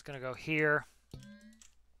level is going to go here.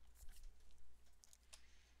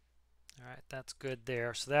 Alright, that's good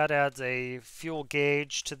there. So that adds a fuel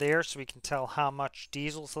gauge to there so we can tell how much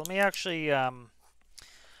diesel. So let me actually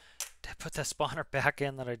put that spawner back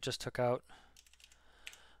in that I just took out.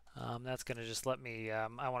 That's going to just let me,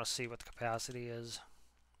 I want to see what the capacity is.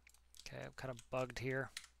 Okay, I'm kind of bugged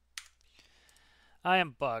here. I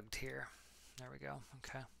am bugged here. There we go.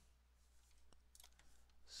 Okay.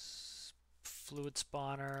 Fluid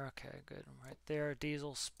spawner. Okay, good. Right there.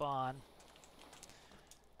 Diesel spawn.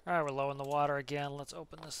 Alright, we're low in the water again. Let's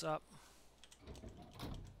open this up.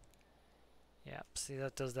 Yep, see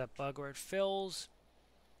that does that bug where it fills.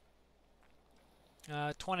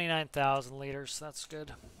 29,000 liters. That's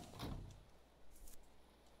good.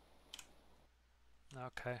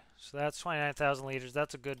 Okay, so that's 29,000 liters.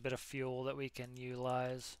 That's a good bit of fuel that we can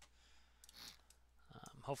utilize.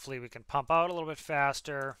 Hopefully we can pump out a little bit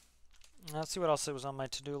faster. Let's see what else was on my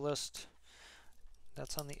to-do list.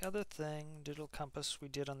 That's on the other thing, digital compass we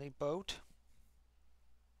did on the boat.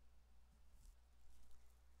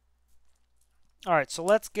 All right, so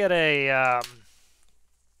let's get a, I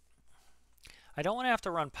don't want to have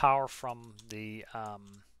to run power from the,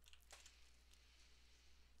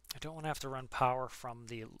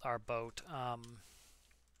 our boat.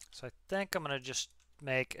 So I think I'm going to just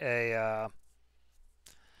make a,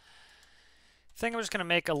 think I'm just going to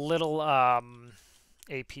make a little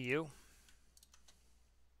APU.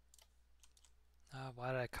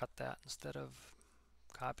 Why did I cut that instead of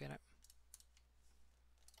copying it?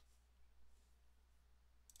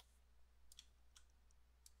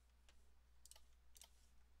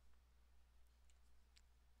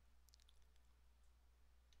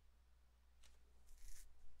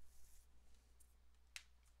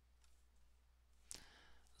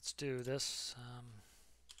 Let's do this.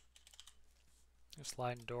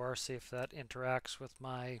 Sliding door, see if that interacts with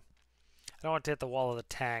my... I don't want to hit the wall of the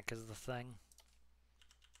tank is the thing.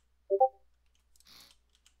 Let's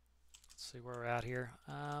see where we're at here.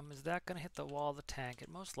 Is that going to hit the wall of the tank? It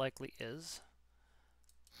most likely is.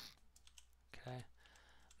 Okay.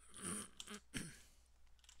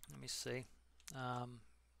 Let me see.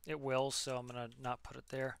 It will, so I'm going to not put it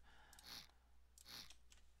there.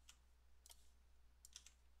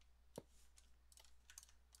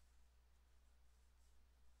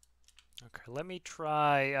 Okay, let me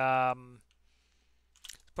try,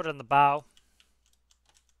 put it in the bow.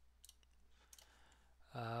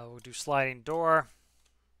 We'll do sliding door.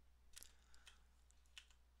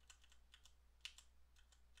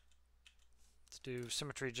 Let's do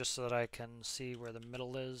symmetry just so that I can see where the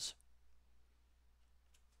middle is.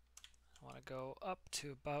 I want to go up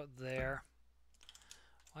to about there.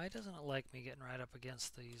 Why doesn't it like me getting right up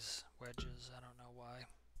against these wedges? I don't know why.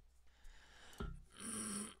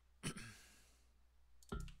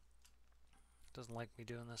 Doesn't like me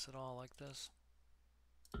doing this at all like this.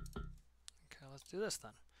 Okay, let's do this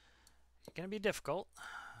then. It's going to be difficult.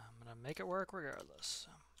 I'm going to make it work regardless.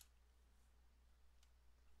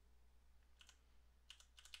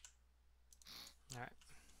 Alright.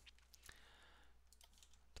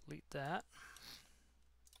 Delete that.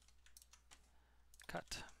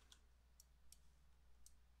 Cut.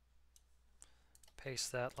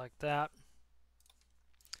 Paste that like that.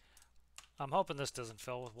 I'm hoping this doesn't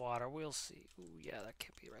fill with water. We'll see. Ooh, yeah, that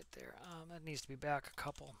can't be right there. That needs to be back a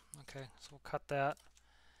couple. Okay, so we'll cut that.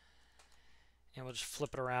 And we'll just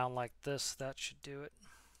flip it around like this. That should do it.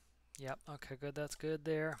 Yep, okay, good. That's good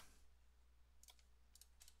there.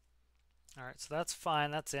 Alright, so that's fine.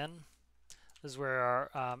 That's in. This is where our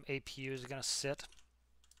APU is going to sit.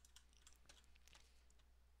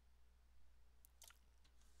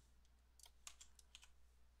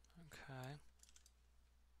 Okay.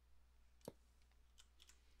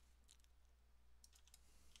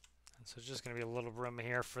 And so it's just going to be a little room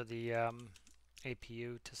here for the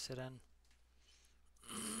APU to sit in.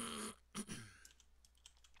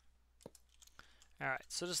 Alright,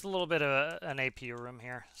 so just a little bit of an APU room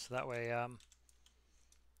here. So that way I'm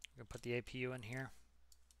going to put the APU in here.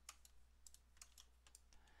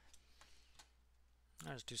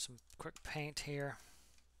 I'll just do some quick paint here.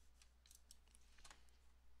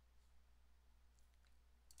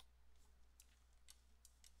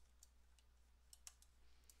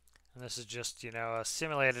 And this is just, you know, a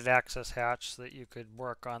simulated access hatch so that you could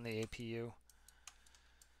work on the APU.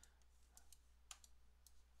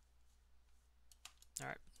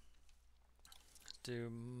 Alright. Let's do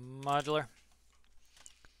modular.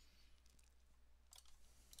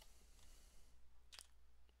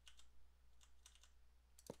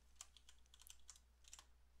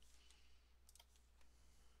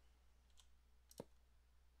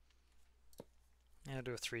 And I'll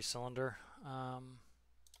do a 3-cylinder.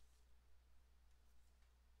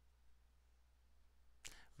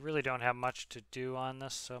 Really don't have much to do on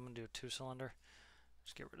this, so I'm going to do a 2-cylinder.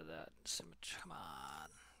 Just get rid of that. Come on.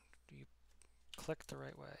 You click the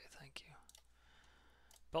right way. Thank you.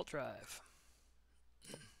 Belt drive.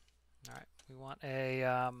 Alright, we want a...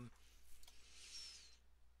 Alright,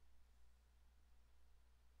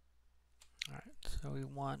 so we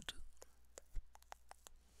want...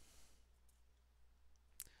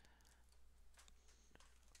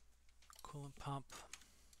 coolant pump.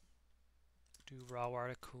 Do raw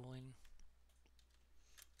water cooling.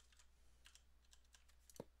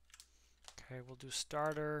 Okay, we'll do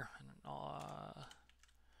starter. And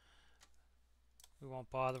we won't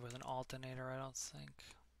bother with an alternator, I don't think.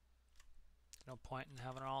 No point in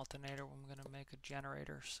having an alternator when we're going to make a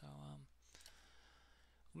generator. So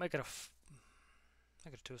we'll make it a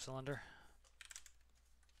 2-cylinder.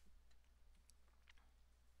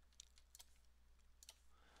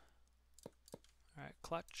 All right,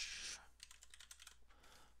 clutch.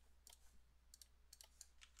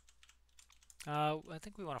 I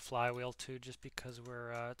think we want a flywheel too, just because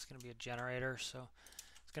we're it's going to be a generator, so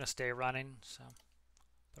it's going to stay running. So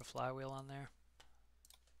put a flywheel on there.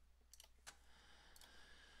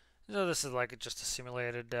 So this is like just a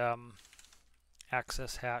simulated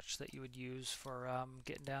access hatch that you would use for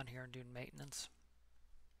getting down here and doing maintenance.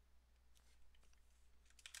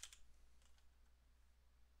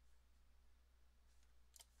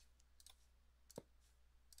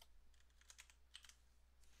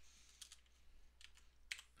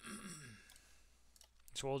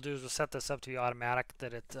 So what we'll do is we'll set this up to be automatic,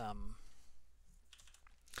 that it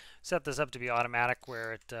set this up to be automatic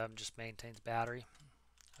where it just maintains battery.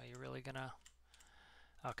 Are you really gonna?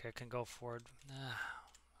 Okay, I can go forward.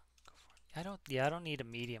 I don't need a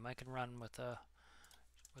medium. I can run with a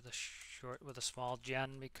small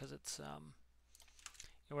gen, because it's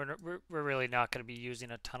we're really not going to be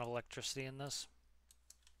using a ton of electricity in this.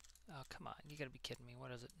 Oh, come on, you got to be kidding me.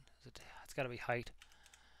 What is it? It's got to be height.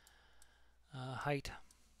 Height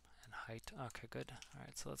and height. Okay, good. All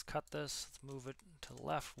right, so let's cut this. Let's move it to the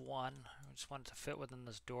left one. I just want it to fit within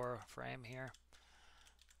this door frame here.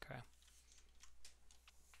 Okay.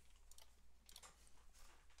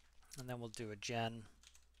 And then we'll do a gen.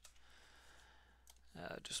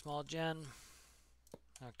 Do small gen.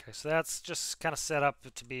 Okay, so that's just kind of set up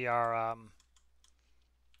to be our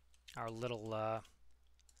little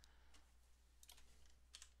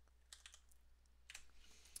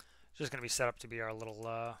just going to be set up to be our little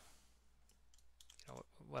you know,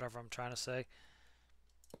 whatever I'm trying to say,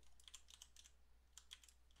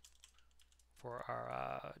 for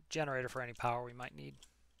our generator for any power we might need.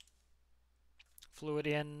 Fluid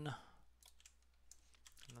in,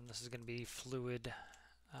 and then this is going to be fluid.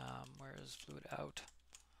 Where is fluid out?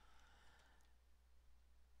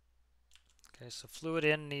 Okay, so fluid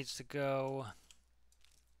in needs to go.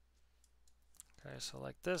 Okay, so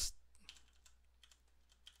like this.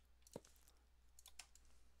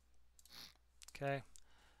 Okay,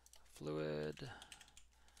 fluid.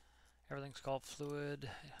 Everything's called fluid.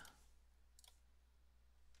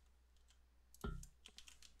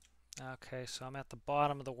 Okay, so I'm at the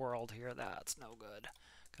bottom of the world here. That's no good.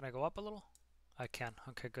 Can I go up a little? I can.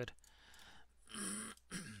 Okay, good.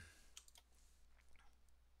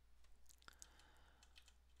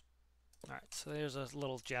 Alright, so there's a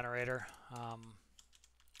little generator.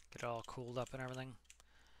 Get it all cooled up and everything.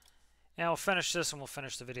 And we'll finish this and we'll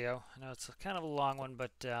finish the video. I know it's kind of a long one,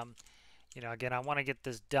 but you know, again, I want to get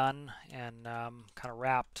this done and kind of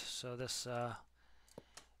wrapped. So this,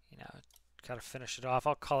 you know, got to finish it off.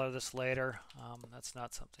 I'll color this later. That's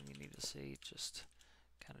not something you need to see. Just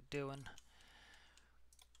kind of doing.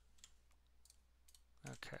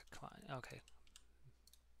 Okay, come on. Okay.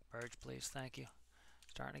 Barge, please. Thank you.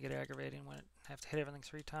 Starting to get aggravating when I have to hit everything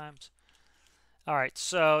 3 times. Alright,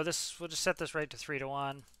 so this, we'll just set this right to 3 to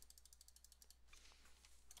 1.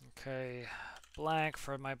 Okay, blank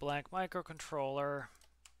for my blank microcontroller.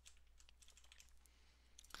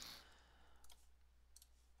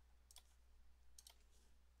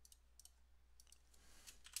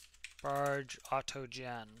 Barge auto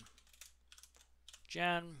gen.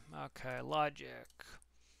 Gen, okay, logic.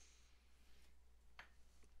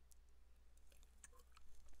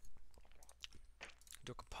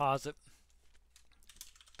 Do a composite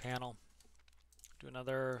panel. Do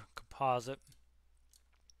another composite.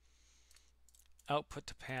 Output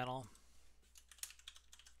to panel.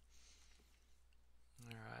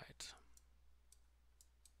 Alright.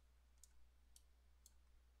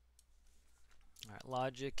 Alright,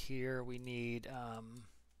 logic here. We need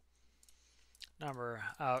number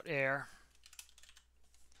out air.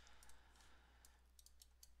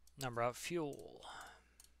 Number out fuel.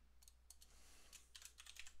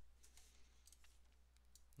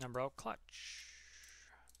 Number out clutch.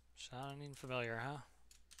 Sounding familiar, huh?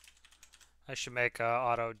 I should make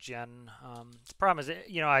auto gen. The problem is,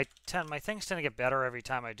 you know, my things tend to get better every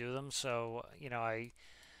time I do them. So, you know, I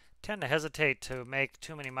tend to hesitate to make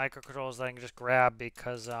too many microcontrollers that I can just grab,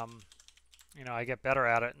 because, you know, I get better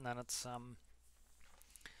at it, and then it's,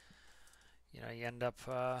 you know, you end up,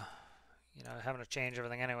 you know, having to change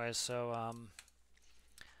everything anyways. So,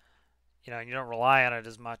 you know, you don't rely on it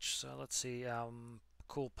as much. So let's see,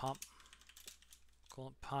 coolant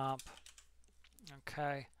pump.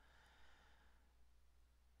 Okay.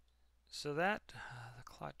 So that, the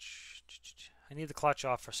clutch, I need the clutch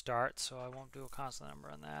off for start, so I won't do a constant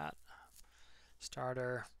number on that.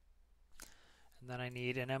 Starter. And then I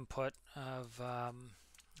need an input of, a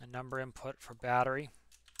number input for battery.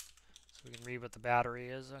 So we can read what the battery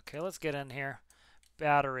is. Okay, let's get in here.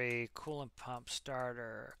 Battery, coolant pump,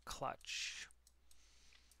 starter, clutch.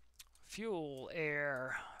 Fuel,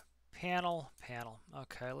 air, panel.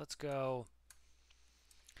 Okay, let's go.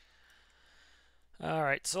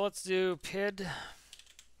 Alright, so let's do PID.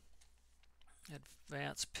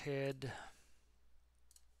 Advanced PID.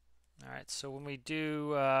 Alright, so when we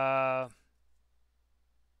do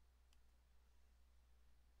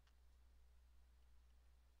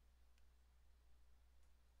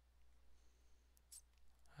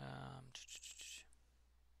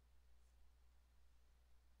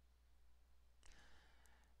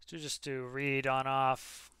So just do read on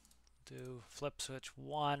off, do flip switch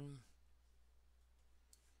 1.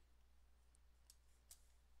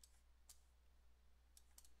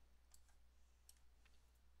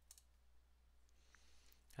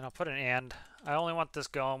 And I'll put an and. I only want this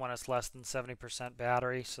going when it's less than 70%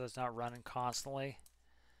 battery, so it's not running constantly.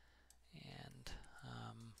 And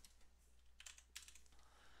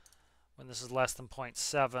when this is less than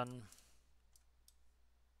 0.7,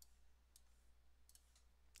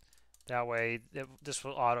 that way this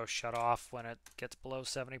will auto shut off when it gets below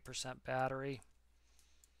 70% battery.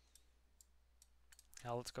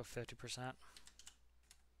 Now let's go 50%.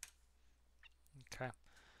 Okay,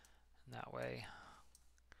 and that way.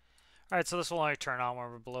 All right, so this will only turn on when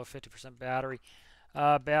we're below 50% battery.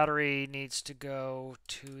 Battery needs to go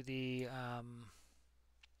to the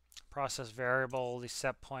process variable. The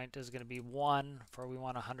set point is going to be 1 for we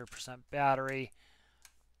want 100% battery.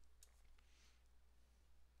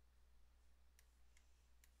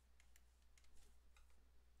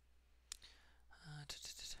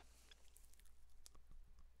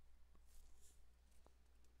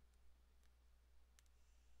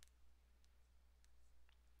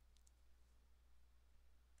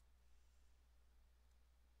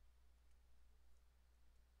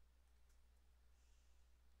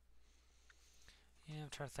 Yeah, I'm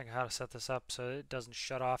trying to think of how to set this up so it doesn't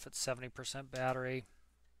shut off at 70% battery.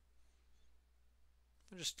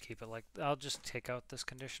 I'll just keep it like, I'll just take out this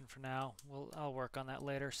condition for now. I'll work on that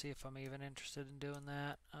later, see if I'm even interested in doing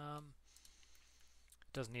that.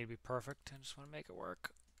 It doesn't need to be perfect, I just want to make it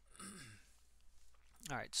work.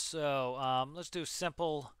 Alright, so let's do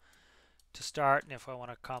simple to start, and if I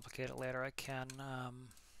want to complicate it later, I can.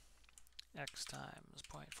 X times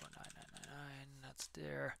 0.49999, that's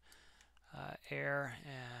there. Air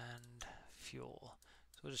and fuel.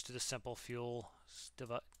 So we'll just do the simple fuel,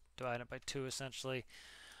 divide it by 2 essentially.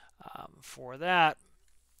 For that,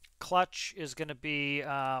 clutch is going to be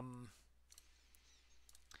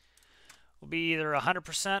will be either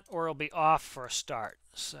 100% or it'll be off for a start.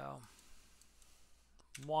 So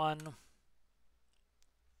 1.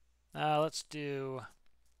 Let's do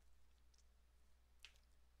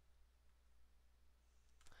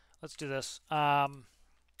this.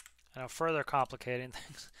 Now further complicating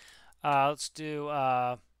things. Let's do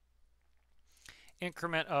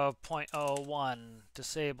increment of 0.01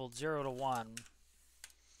 disabled 0 to 1.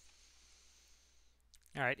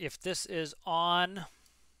 All right, if this is on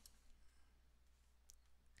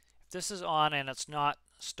and it's not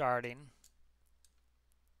starting,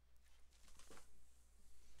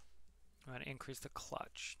 I'm going to increase the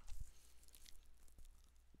clutch.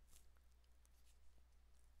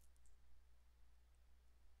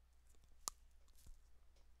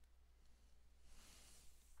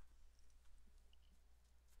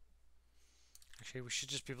 Actually, we should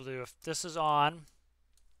just be able to do, if this is on,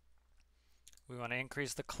 we want to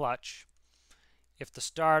increase the clutch. If the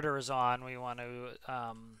starter is on, we want to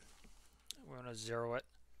zero it.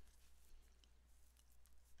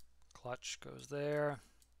 Clutch goes there.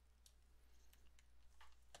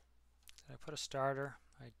 Did I put a starter?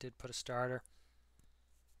 I did put a starter.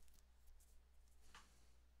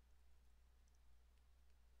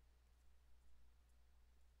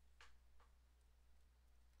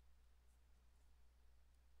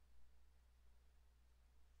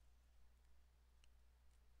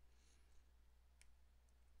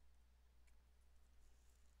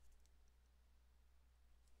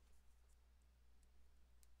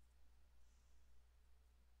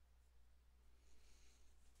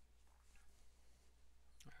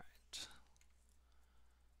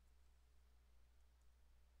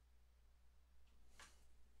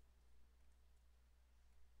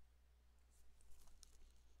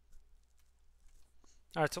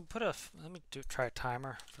 All right, so let me try a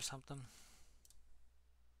timer for something.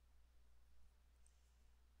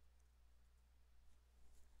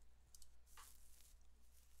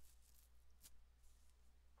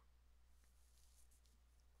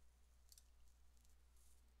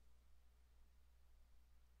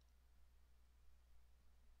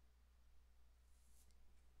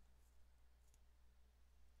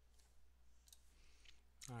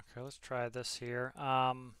 Okay, let's try this here.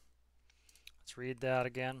 Let's read that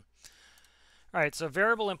again. All right, so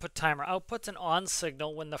variable input timer outputs an on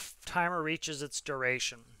signal when the timer reaches its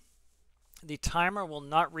duration. The timer will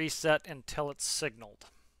not reset until it's signaled.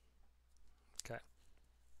 Okay.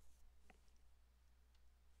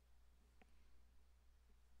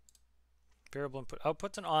 Variable input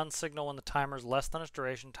outputs an on signal when the timer is less than its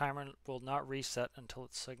duration. Timer will not reset until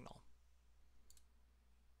it's signaled.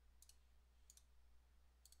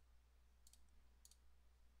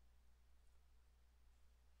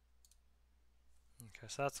 Okay,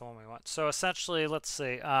 so that's the one we want. So essentially, let's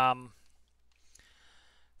see.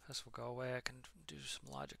 This will go away. I can do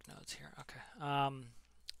some logic nodes here. Okay.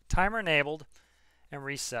 Timer enabled and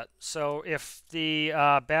reset. So if the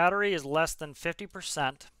battery is less than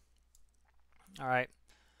 50%, all right.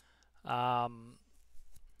 All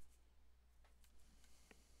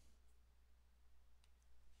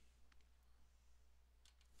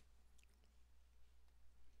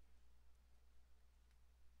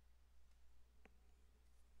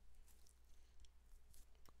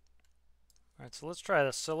right, so let's try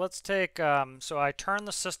this. So let's take, so I turn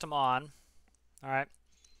the system on, all right.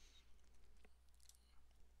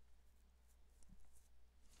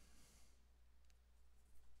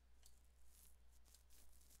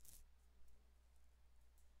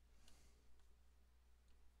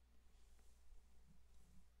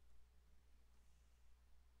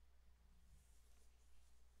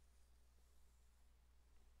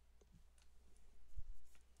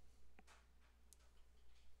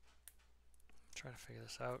 Try to figure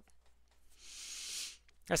this out.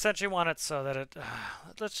 I essentially want it so that it,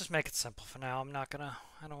 let's just make it simple for now. I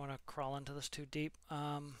don't want to crawl into this too deep.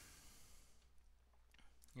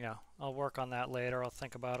 Yeah, I'll work on that later. I'll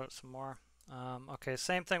think about it some more. Okay,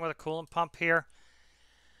 same thing with a coolant pump here.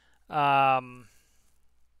 The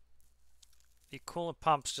coolant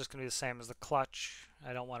pump's just going to be the same as the clutch.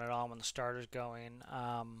 I don't want it on when the starter's going.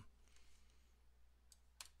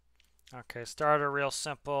 Okay, starter, real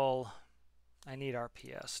simple. I need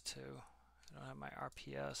RPS too. I don't have my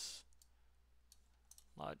RPS.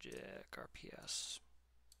 Logic, RPS.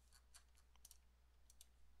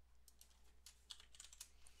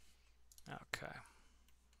 Okay.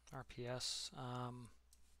 RPS. Come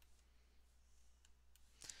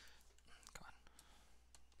on.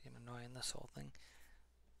 Being annoying, this whole thing.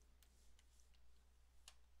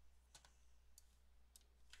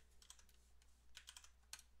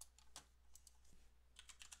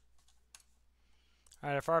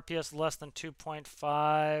 Alright, if RPS is less than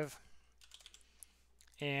 2.5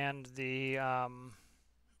 and the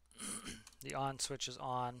the on switch is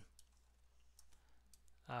on,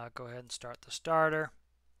 go ahead and start the starter.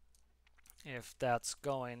 If that's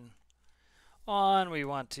going on, we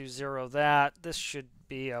want to zero that. This should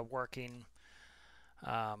be a working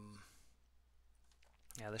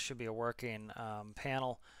this should be a working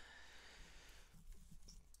panel.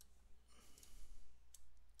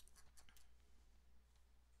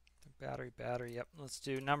 Battery, yep. Let's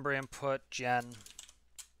do number input, gen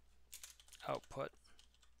output.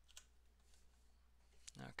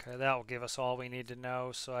 Okay, that will give us all we need to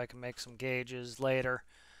know so I can make some gauges later.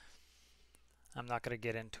 I'm not going to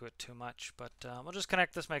get into it too much, but we'll just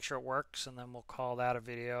connect this, make sure it works, and then we'll call that a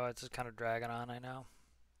video. It's just kind of dragging on, I know.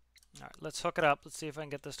 All right, let's hook it up. Let's see if I can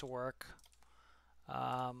get this to work.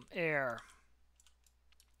 Air.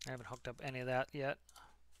 I haven't hooked up any of that yet.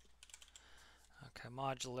 Okay,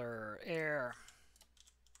 modular, air.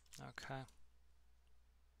 Okay.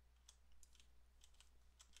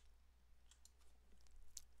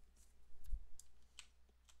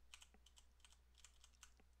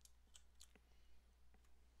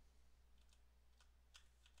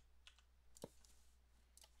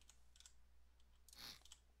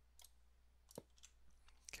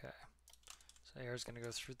 Okay. So air is going to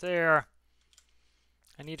go through there.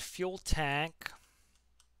 I need fuel tank,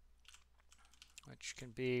 which can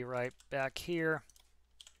be right back here.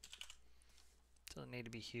 Doesn't need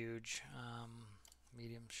to be huge.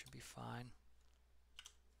 Medium should be fine.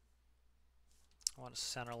 I want a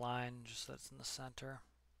center line, just so it's in the center.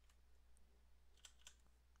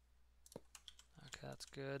 Okay, that's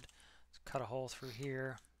good. Let's cut a hole through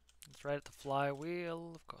here. It's right at the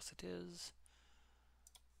flywheel. Of course it is.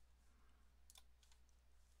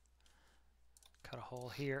 Cut a hole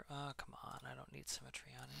here. Come on. I don't need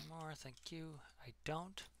symmetry on anymore. Thank you. I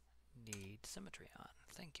don't need symmetry on.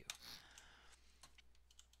 Thank you.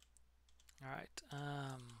 All right.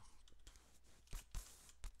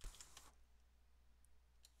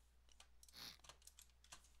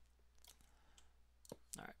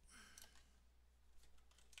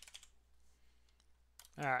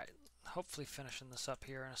 All right. Hopefully finishing this up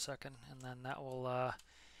here in a second, and then that will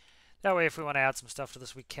that way if we want to add some stuff to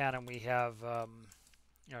this we can, and we have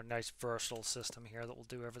you know, a nice versatile system here that will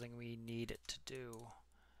do everything we need it to do.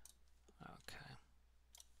 Okay.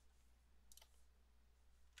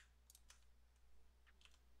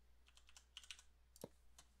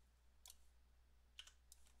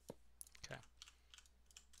 Okay.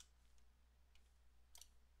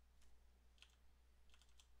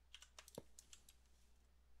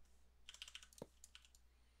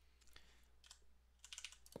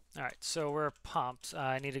 All right, so we're pumped.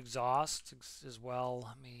 I need exhaust as well.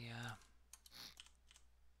 Let me.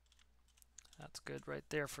 That's good right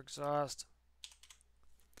there for exhaust.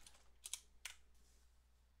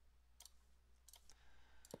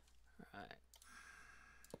 All right.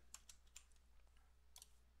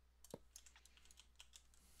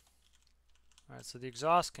 All right, so the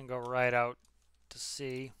exhaust can go right out to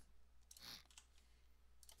sea.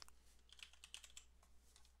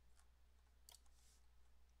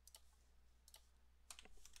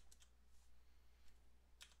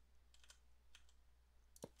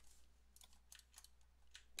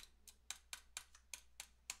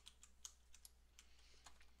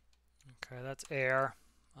 Okay, that's air.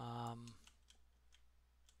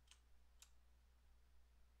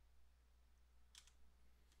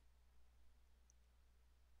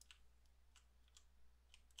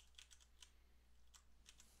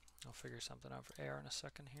 I'll figure something out for air in a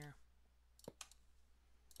second here.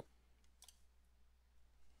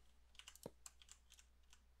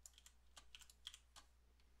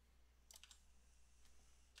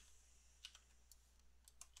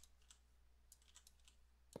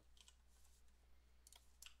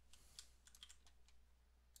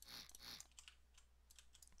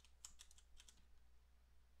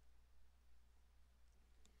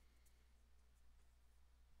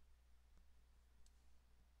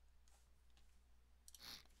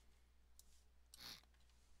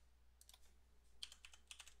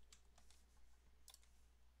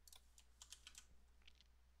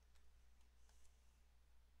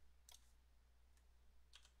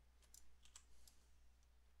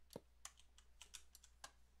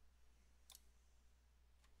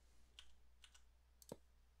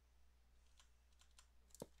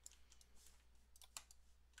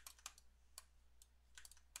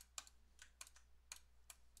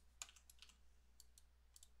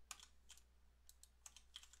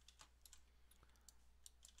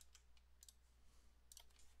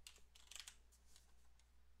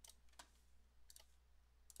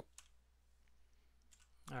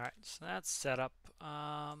 All right, so that's set up.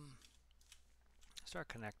 Start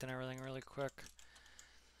connecting everything really quick.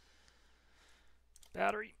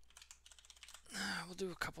 Battery. We'll do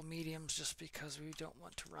a couple mediums just because we don't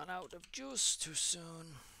want to run out of juice too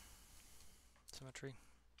soon. Symmetry.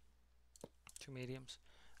 2 mediums.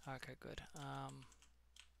 Okay, good.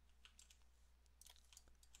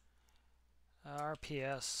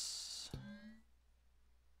 RPS.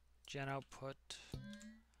 Gen output.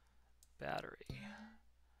 Battery.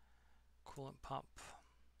 Coolant pump.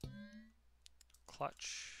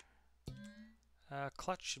 Clutch.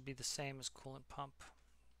 Clutch should be the same as coolant pump.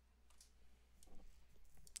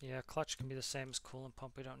 Yeah, clutch can be the same as coolant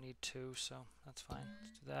pump. We don't need 2, so that's fine.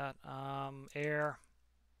 Let's do that. Air,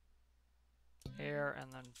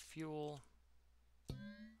 and then fuel.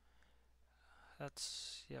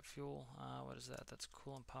 That's, yeah, fuel. What is that? That's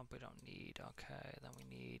coolant pump we don't need. Okay, then we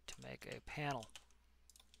need to make a panel.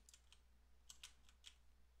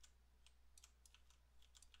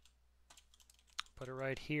 Put it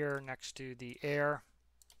right here next to the air.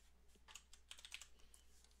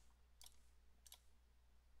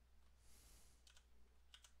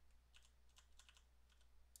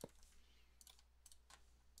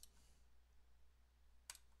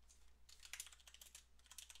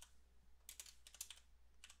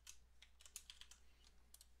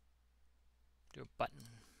 Do a button.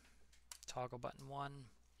 Toggle button 1.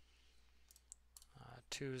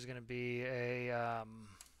 2 is going to be a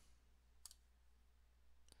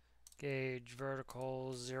gauge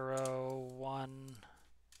vertical 0, 1.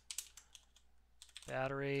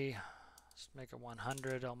 Battery. Let's make it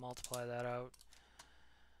 100. I'll multiply that out.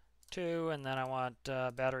 2, and then I want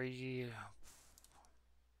battery.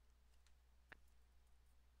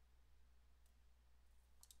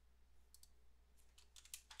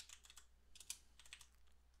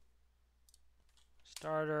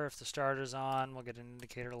 Starter. If the starter's on, we'll get an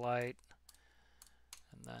indicator light.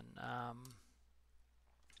 And then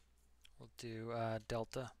we'll do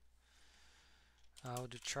delta. We'll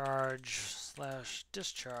do charge /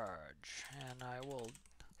 discharge. And I'll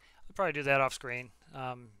probably do that off screen.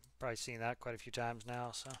 Probably seen that quite a few times now,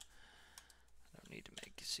 so I don't need to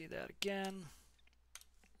make you see that again.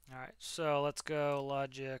 All right, so let's go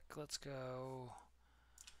logic. Let's go.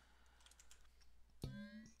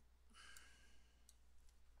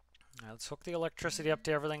 All right, let's hook the electricity up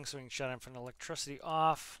to everything so we can shut in from the electricity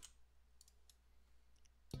off.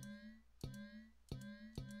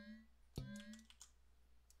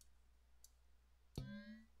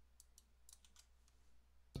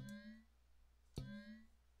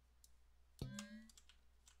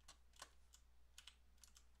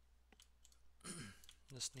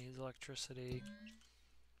 This needs electricity.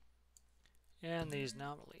 And these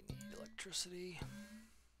nominally need electricity.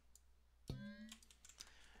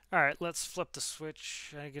 Alright, let's flip the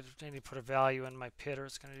switch. I need to put a value in my pit or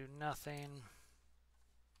it's going to do nothing.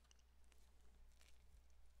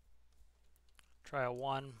 Try a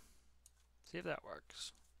 1. See if that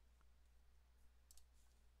works.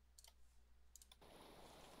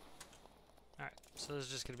 Alright, so this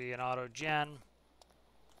is just going to be an auto gen.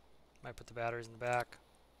 Might put the batteries in the back.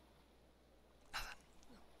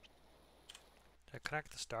 Did I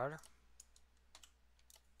connect the starter?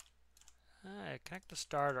 Connect the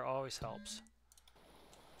starter always helps.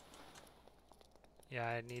 Yeah,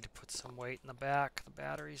 I need to put some weight in the back. The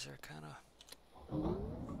batteries are kind of...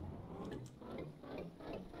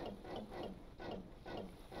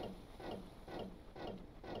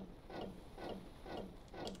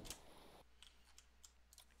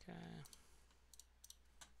 Okay.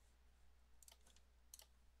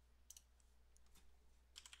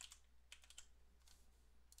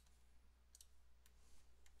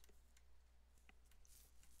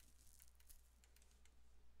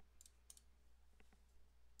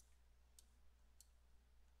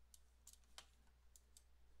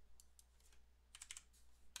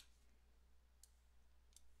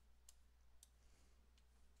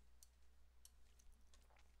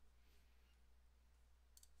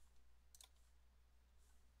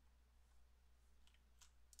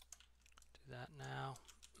 Do that now.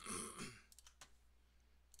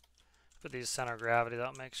 Put these center of gravity.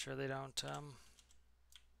 That'll make sure they don't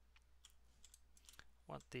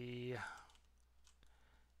want the...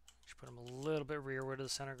 Should put them a little bit rearward of the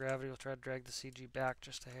center of gravity. We'll try to drag the CG back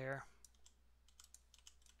just a hair.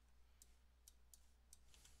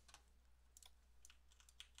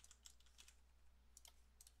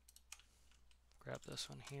 Grab this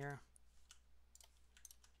one here.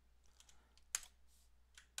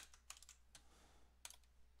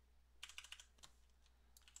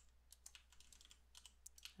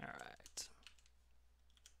 Alright.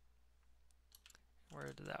 Where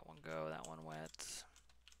did that one go? That one went.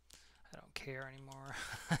 I don't care anymore.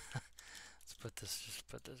 Let's put this, just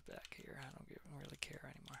put this back here. I don't really care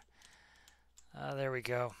anymore. There we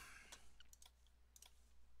go.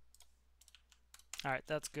 Alright,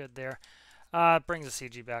 that's good there. It brings the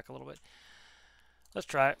CG back a little bit. Let's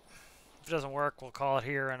try it. If it doesn't work, we'll call it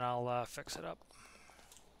here and I'll fix it up.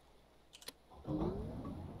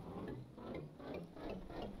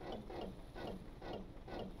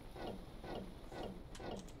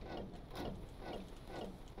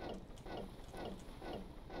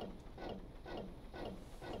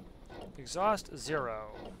 Exhaust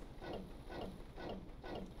 0.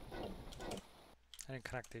 I didn't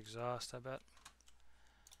connect the exhaust, I bet.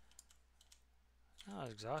 Oh,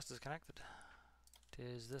 the exhaust is connected.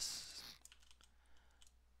 Is this...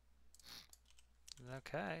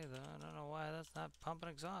 Okay, I don't know why that's not pumping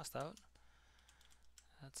exhaust out.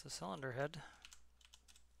 That's the cylinder head.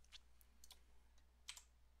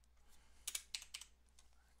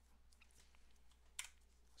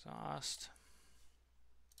 Exhaust.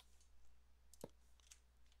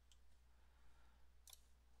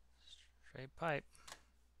 Straight pipe.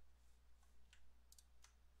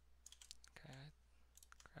 Okay.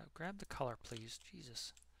 Grab the color, please.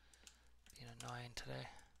 Jesus. Being annoying today.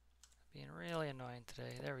 Being really annoying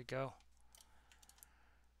today. There we go.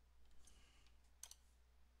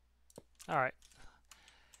 Alright.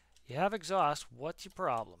 You have exhaust. What's your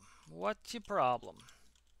problem? What's your problem?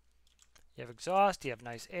 You have exhaust. You have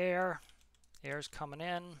nice air. Air's coming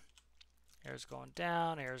in. Air's going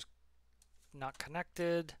down. Air's not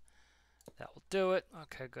connected. That will do it.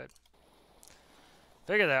 Okay, good.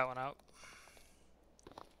 Figure that one out.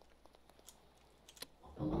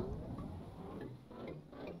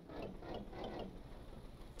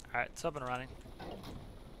 Alright, it's up and running.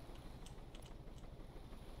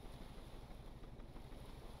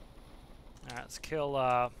 Alright, let's kill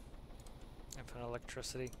infinite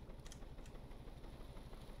electricity.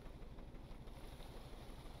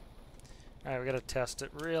 Alright, we gotta test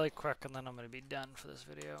it really quick and then I'm gonna be done for this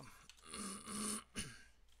video.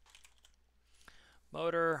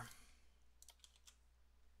 Motor.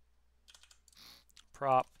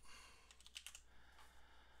 Prop.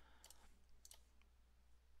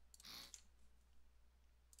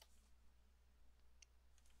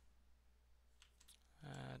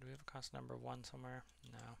 Do we have a constant number of 1 somewhere?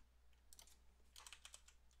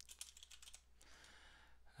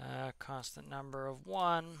 No. Constant number of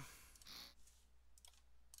 1.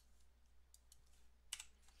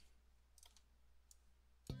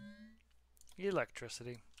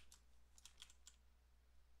 Electricity.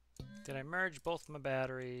 Did I merge both my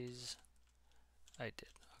batteries? I did.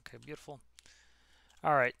 Okay, beautiful.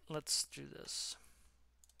 All right, let's do this.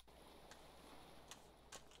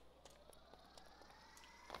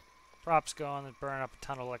 Props going and burn up a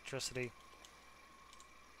ton of electricity.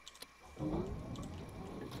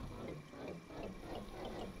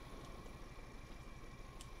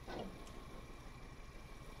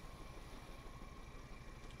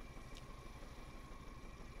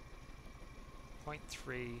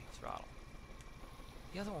 .3 throttle.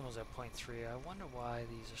 The other one was at 0.3. I wonder why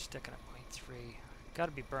these are sticking at 0.3. Got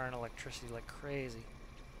to be burning electricity like crazy.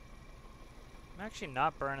 I'm actually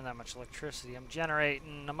not burning that much electricity. I'm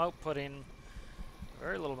generating, I'm outputting a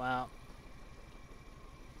very little amount.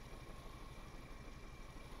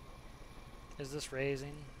 Is this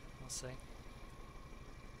raising? Let's see.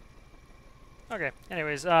 Okay,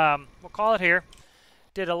 anyways, we'll call it here.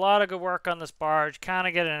 Did a lot of good work on this barge, kind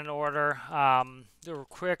of get it in order. Do a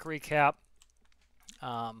quick recap.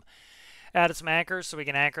 Added some anchors so we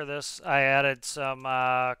can anchor this. I added some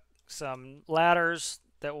ladders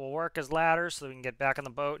that will work as ladders so we can get back on the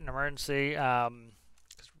boat in emergency. 'Cause,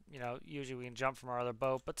 you know, usually we can jump from our other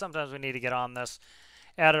boat, but sometimes we need to get on this.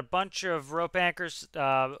 Added a bunch of rope anchors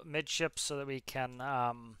midships so that we can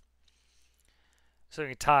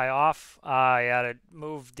tie off. I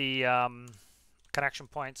moved the connection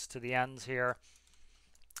points to the ends here.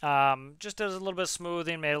 Just did a little bit of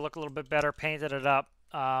smoothing, made it look a little bit better, painted it up.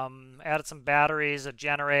 Added some batteries, a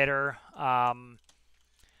generator.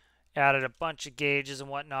 Added a bunch of gauges and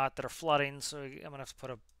whatnot that are flooding, so I'm gonna have to put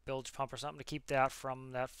a bilge pump or something to keep that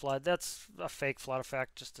from that flood. That's a fake flood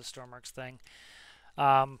effect, just a Stormworks thing.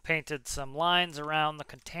 Painted some lines around the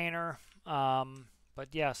container.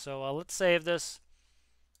 But yeah, so let's save this.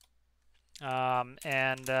 And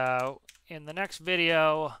in the next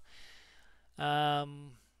video,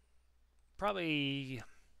 probably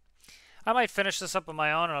I might finish this up on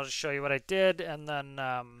my own and I'll just show you what I did, and then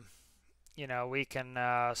you know, we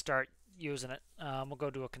can start using it. We'll go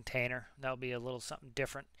to a container. That'll be a little something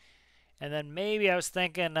different. And then maybe I was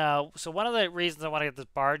thinking, so one of the reasons I want to get this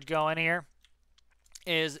barge going here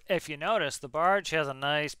is, if you notice, the barge has a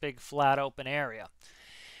nice big flat open area.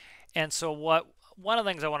 And so one of the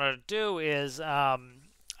things I wanted to do is I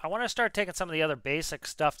want to start taking some of the other basic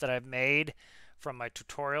stuff that I've made from my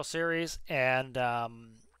tutorial series and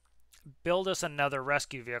build us another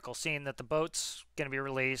rescue vehicle, seeing that the boat's going to be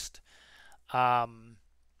released.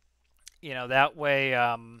 You know, that way,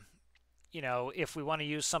 you know, if we want to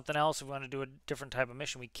use something else, if we want to do a different type of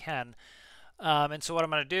mission, we can. And so what I'm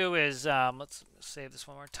going to do is, let's save this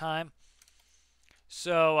one more time.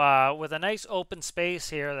 So with a nice open space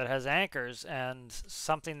here that has anchors and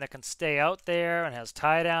something that can stay out there and has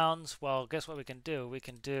tie downs, well, guess what we can do? We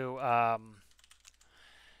can do, we're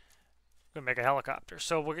going to make a helicopter.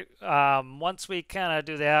 So we're, once we kind of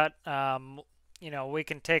do that, you know, we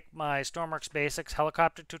can take my Stormworks Basics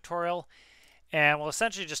helicopter tutorial, and we'll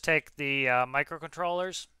essentially just take the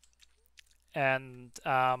microcontrollers and,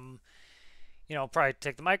 you know, probably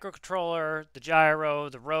take the microcontroller, the gyro,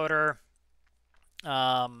 the rotor.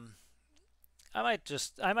 I might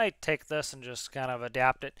take this and just kind of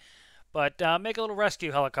adapt it, but make a little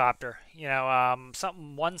rescue helicopter. You know,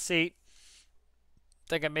 something one seat.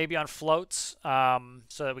 Thinking maybe on floats,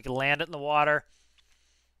 so that we can land it in the water.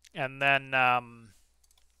 And then,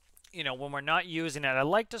 you know, when we're not using it, I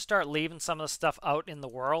like to start leaving some of the stuff out in the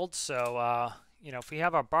world. So, you know, if we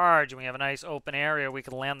have our barge and we have a nice open area, we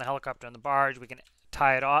can land the helicopter in the barge. We can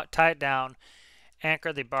tie it down,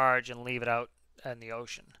 anchor the barge, and leave it out in the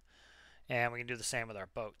ocean. And we can do the same with our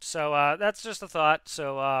boat. So that's just a thought.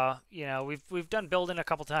 So, you know, we've done building a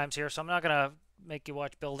couple times here, so I'm not gonna make you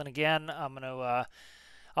watch building again.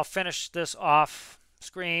 I'll finish this off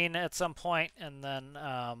screen at some point, and then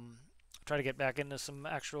try to get back into some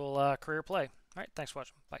actual career play. All right, thanks for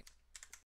watching. Bye.